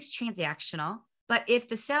 Everything's transactional. But if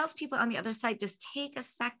the salespeople on the other side just take a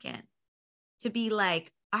second to be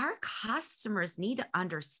like, our customers need to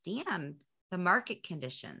understand the market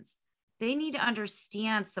conditions. They need to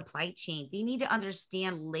understand supply chain. They need to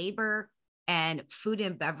understand labor and food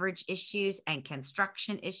and beverage issues and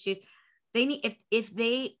construction issues. They need, if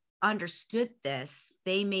they understood this,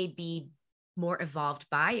 they may be more evolved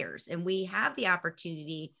buyers. And we have the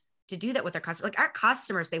opportunity to do that with our customers. Like our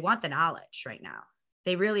customers, they want the knowledge right now.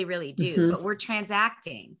 They really, really do. But we're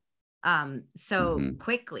transacting so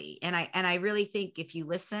quickly. And I really think if you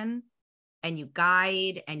listen and you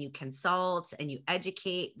guide and you consult and you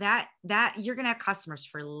educate, that you're going to have customers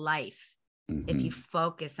for life if you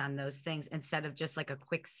focus on those things instead of just like a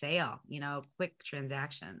quick sale, quick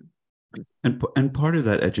transaction. And part of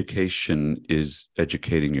that education is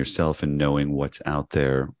educating yourself and knowing what's out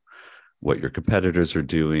there, what your competitors are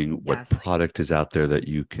doing, what product is out there that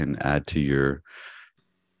you can add to your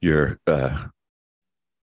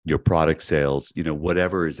product sales,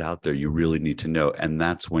 whatever is out there, you really need to know. And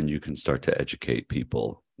that's when you can start to educate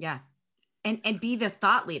people. Yeah. And be the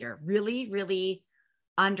thought leader, really, really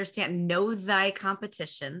understand, know thy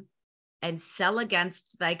competition and sell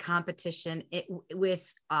against thy competition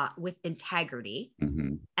with integrity.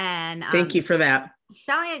 And thank you for that.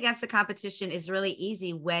 Selling against the competition is really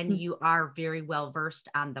easy when you are very well versed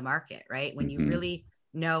on the market, right? When you really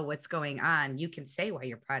know what's going on, you can say why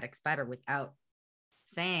your product's better without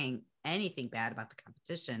saying anything bad about the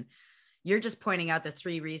competition. You're just pointing out the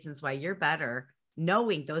 3 reasons why you're better,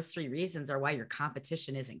 knowing those 3 reasons are why your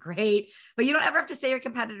competition isn't great, but you don't ever have to say your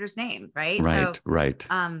competitor's name, right? Right.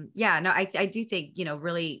 I do think,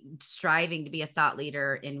 really striving to be a thought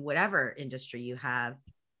leader in whatever industry you have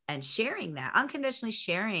and sharing that, unconditionally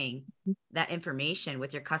sharing that information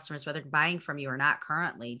with your customers, whether buying from you or not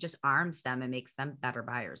currently, just arms them and makes them better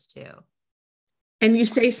buyers too. And you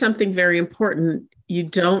say something very important. You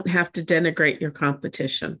don't have to denigrate your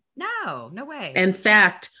competition. No way. In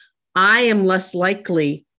fact, I am less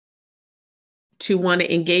likely to want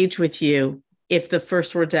to engage with you if the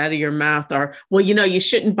first words out of your mouth are, well, you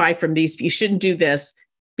shouldn't buy from these. You shouldn't do this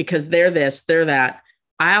because they're this, they're that.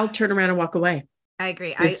 I'll turn around and walk away. I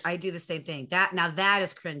agree. I do the same thing. That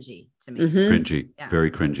is cringy to me. Cringy. Yeah.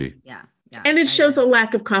 Very cringy. Yeah. And it shows a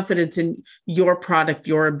lack of confidence in your product,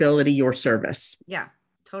 your ability, your service. Yeah,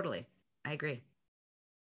 totally. I agree.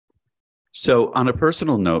 So on a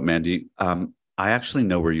personal note, Mandy, I actually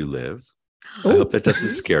know where you live. I hope that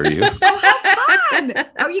doesn't scare you. How fun.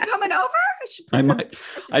 Are you coming over? I might.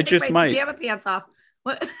 I just might. Pajama pants off.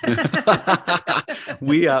 What?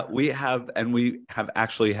 we have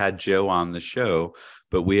actually had Joe on the show,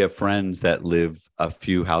 but we have friends that live a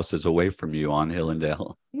few houses away from you on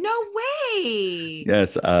Hillendale. No way.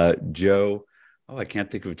 Yes, Joe. Oh, I can't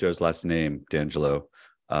think of Joe's last name. D'Angelo.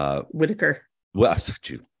 Whitaker. Well,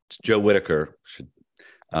 Joe Whitaker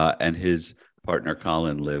and his partner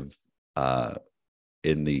Colin live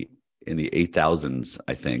in the 8,000s,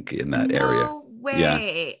 I think, in that area. No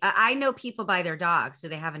way. Yeah. I know people by their dogs. Do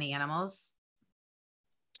they have any animals?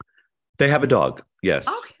 They have a dog. Yes.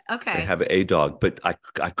 Okay. They have a dog, but I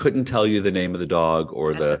couldn't tell you the name of the dog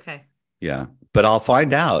or That's okay. Yeah, but I'll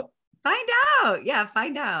find out. Yeah,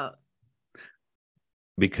 find out.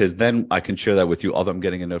 Because then I can share that with you. Although I'm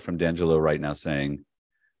getting a note from D'Angelo right now saying,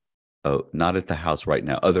 "Oh, not at the house right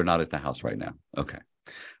now." Oh, they're not at the house right now. Okay.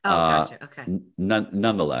 Oh, gotcha. Okay.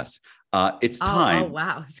 Nonetheless, it's time. Oh,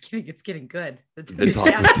 wow. It's getting good. The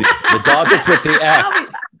dog is with the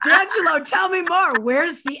X. D'Angelo, tell me more.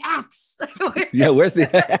 Where's the X? Yeah, where's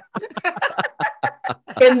the X?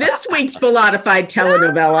 In this week's Bellatified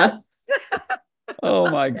telenovela.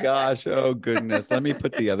 Oh my gosh. Oh goodness. Let me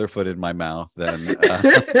put the other foot in my mouth then. Great.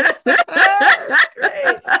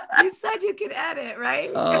 You said you could edit,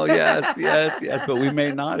 right? Oh, yes. But we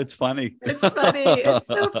may not. It's funny. It's funny. It's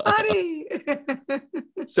so funny.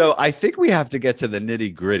 So I think we have to get to the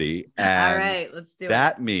nitty gritty. All right, let's do it.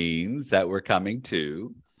 That means that we're coming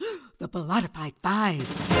to the Bellatified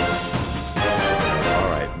 5.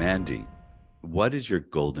 All right, Mandy, what is your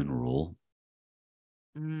golden rule?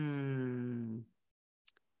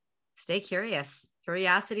 Stay curious.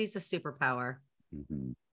 Curiosity is a superpower.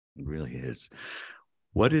 Mm-hmm. It really is.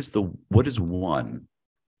 What is one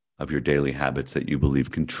of your daily habits that you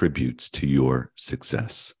believe contributes to your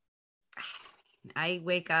success? I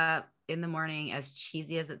wake up in the morning, as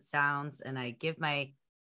cheesy as it sounds, and I give my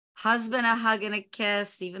husband a hug and a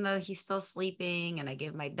kiss, even though he's still sleeping. And I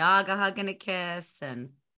give my dog a hug and a kiss. And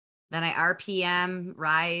then I RPM,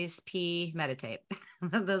 rise, pee, meditate.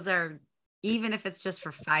 Those are, even if it's just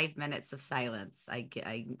for 5 minutes of silence, I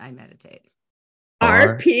meditate.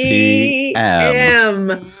 RPM.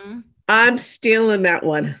 Mm-hmm. I'm stealing that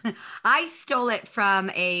one. I stole it from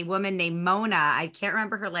a woman named Mona. I can't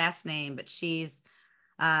remember her last name, but she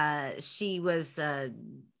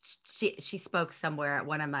spoke somewhere at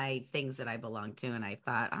one of my things that I belong to, and I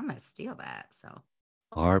thought, I'm gonna steal that. So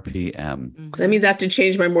RPM. Mm-hmm. That means I have to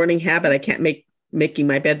change my morning habit. I can't make making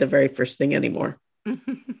my bed the very first thing anymore.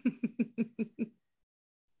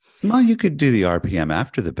 Well, you could do the RPM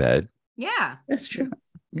after the bed. Yeah, that's true.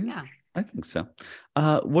 Yeah. I think so.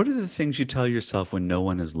 What are the things you tell yourself when no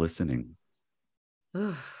one is listening?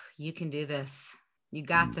 Ooh, you can do this. You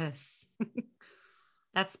got this.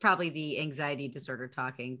 That's probably the anxiety disorder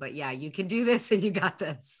talking, but yeah, you can do this and you got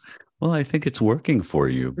this. Well, I think it's working for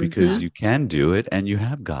you because you can do it and you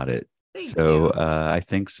have got it. Thank you. you. I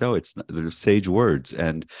think so. There's sage words.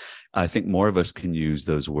 And I think more of us can use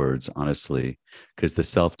those words, honestly, because the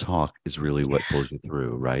self-talk is really what pulls you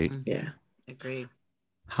through, right? Yeah. Agreed.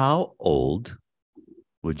 How old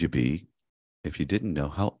would you be if you didn't know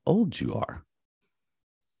how old you are?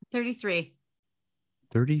 33.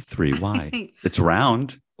 33. Why? It's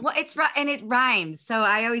round. Well, and it rhymes. So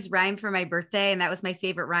I always rhyme for my birthday. And that was my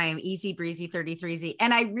favorite rhyme. Easy breezy 33Z.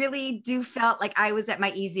 And I really do felt like I was at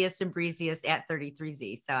my easiest and breeziest at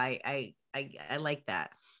 33Z. So I like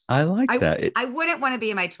that. I like that. I wouldn't want to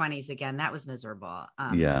be in my 20s again. That was miserable.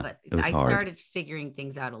 Yeah. But it was I hard. started figuring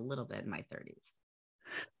things out a little bit in my 30s.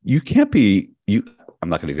 You can't be I'm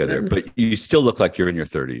not going to go there, but you still look like you're in your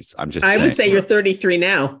 30s. I'm just saying. I would say you're 33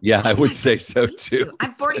 now. Yeah, I would say so too.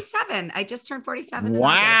 I'm 47. I just turned 47.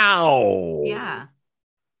 Wow. Yeah.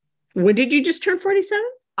 When did you just turn 47?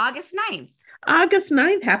 August 9th. August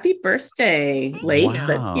 9th. Happy birthday. Late,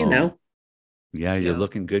 but you know. Yeah, you're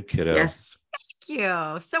looking good, kiddo. Yes. Thank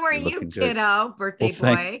you. So are you, good. kiddo, birthday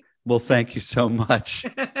boy? Well, thank you so much.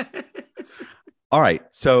 All right.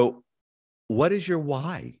 So what is your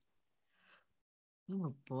why?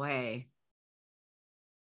 Oh boy.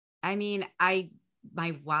 I mean,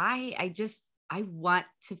 my why, I want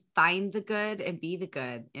to find the good and be the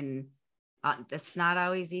good. And that's not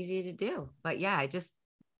always easy to do, but yeah, I just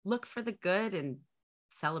look for the good and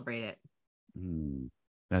celebrate it.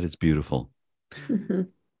 That is beautiful. Mm-hmm.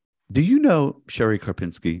 Do you know Sherry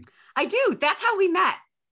Karpinski? I do. That's how we met.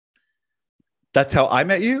 That's how I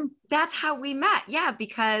met you? That's how we met. Yeah,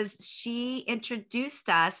 because she introduced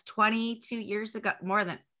us 22 years ago, more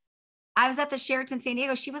than. I was at the Sheraton San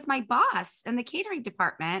Diego. She was my boss in the catering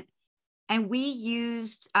department. And we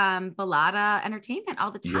used Balada Entertainment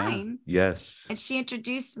all the time. Yeah, yes. And she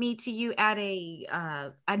introduced me to you at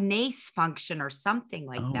a NACE function or something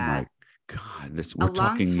like that. Oh my God. We're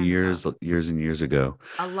talking years and years ago.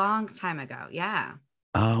 A long time ago. Yeah.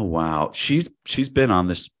 Oh, wow. She's been on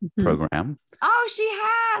this program. Oh, she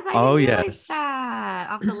has. I didn't realize that.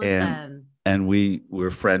 I'll have to listen. And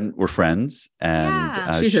we're friends.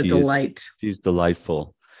 And she's a delight. She's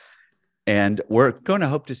delightful. And we're going to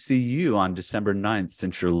hope to see you on December 9th,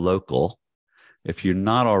 since you're local. If you're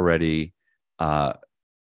not already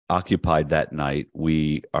occupied that night,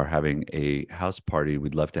 we are having a house party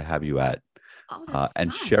we'd love to have you at. Oh, that's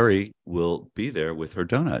and fun. Sherry will be there with her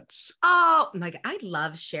donuts. Oh my God. I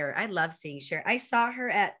love Sherry. I love seeing Sherry. I saw her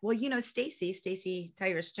at, Stacy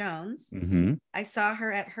Tyrus Jones. Mm-hmm. I saw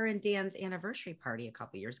her at her and Dan's anniversary party a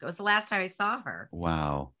couple years ago. It was the last time I saw her.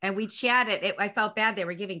 Wow. And we chatted. I felt bad. They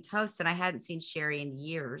were giving toasts and I hadn't seen Sherry in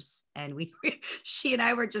years. And she and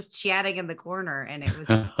I were just chatting in the corner and it was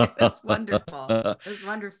wonderful. It was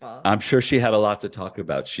wonderful. I'm sure she had a lot to talk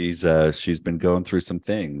about. She's been going through some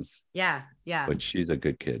things. Yeah. Yeah. But she's a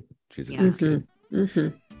good kid. She's a good kid. Mm-hmm.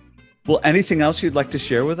 Well, anything else you'd like to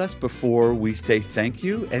share with us before we say thank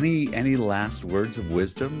you? Any last words of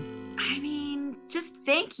wisdom? I mean, just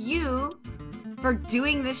thank you for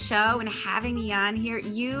doing this show and having me on here.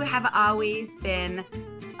 You have always been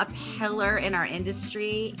a pillar in our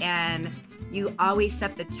industry and you always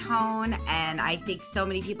set the tone. And I think so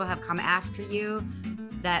many people have come after you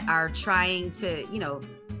that are trying to,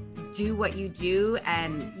 do what you do,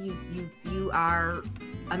 and you are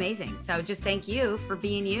amazing. So just thank you for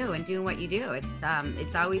being you and doing what you do.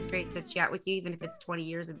 It's always great to chat with you, even if it's 20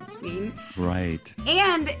 years in between. Right.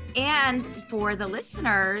 And for the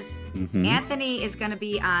listeners, Anthony is going to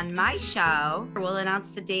be on my show. We'll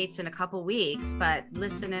announce the dates in a couple weeks, but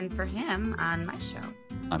listen in for him on my show.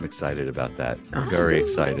 I'm excited about that. Awesome. Very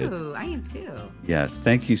excited. Ooh, I am too. Yes,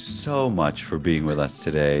 thank you so much for being with us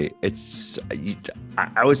today.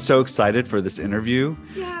 I was so excited for this interview,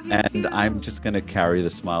 Yeah, me and too. I'm just going to carry the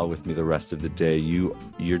smile with me the rest of the day.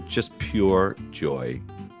 You're just pure joy.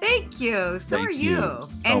 Thank you. So Thank are you you.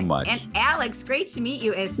 so much. And Alex, great to meet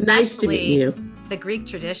you. Especially Nice to meet you. The Greek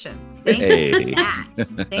traditions. Thank Hey. you for that.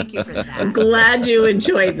 Thank you for I'm that. glad you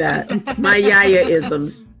enjoyed that. My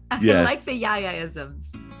Yaya-isms. I Yes. like the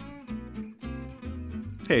Yaya-isms.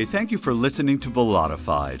 Hey, thank you for listening to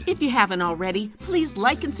Bellatified. If you haven't already, please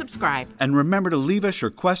like and subscribe. And remember to leave us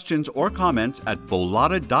your questions or comments at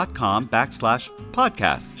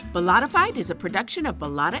bolata.com/podcast. Bellatified is a production of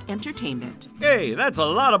Bellata Entertainment. Hey, that's a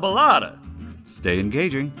lot of Bellata. Stay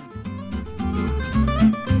engaging.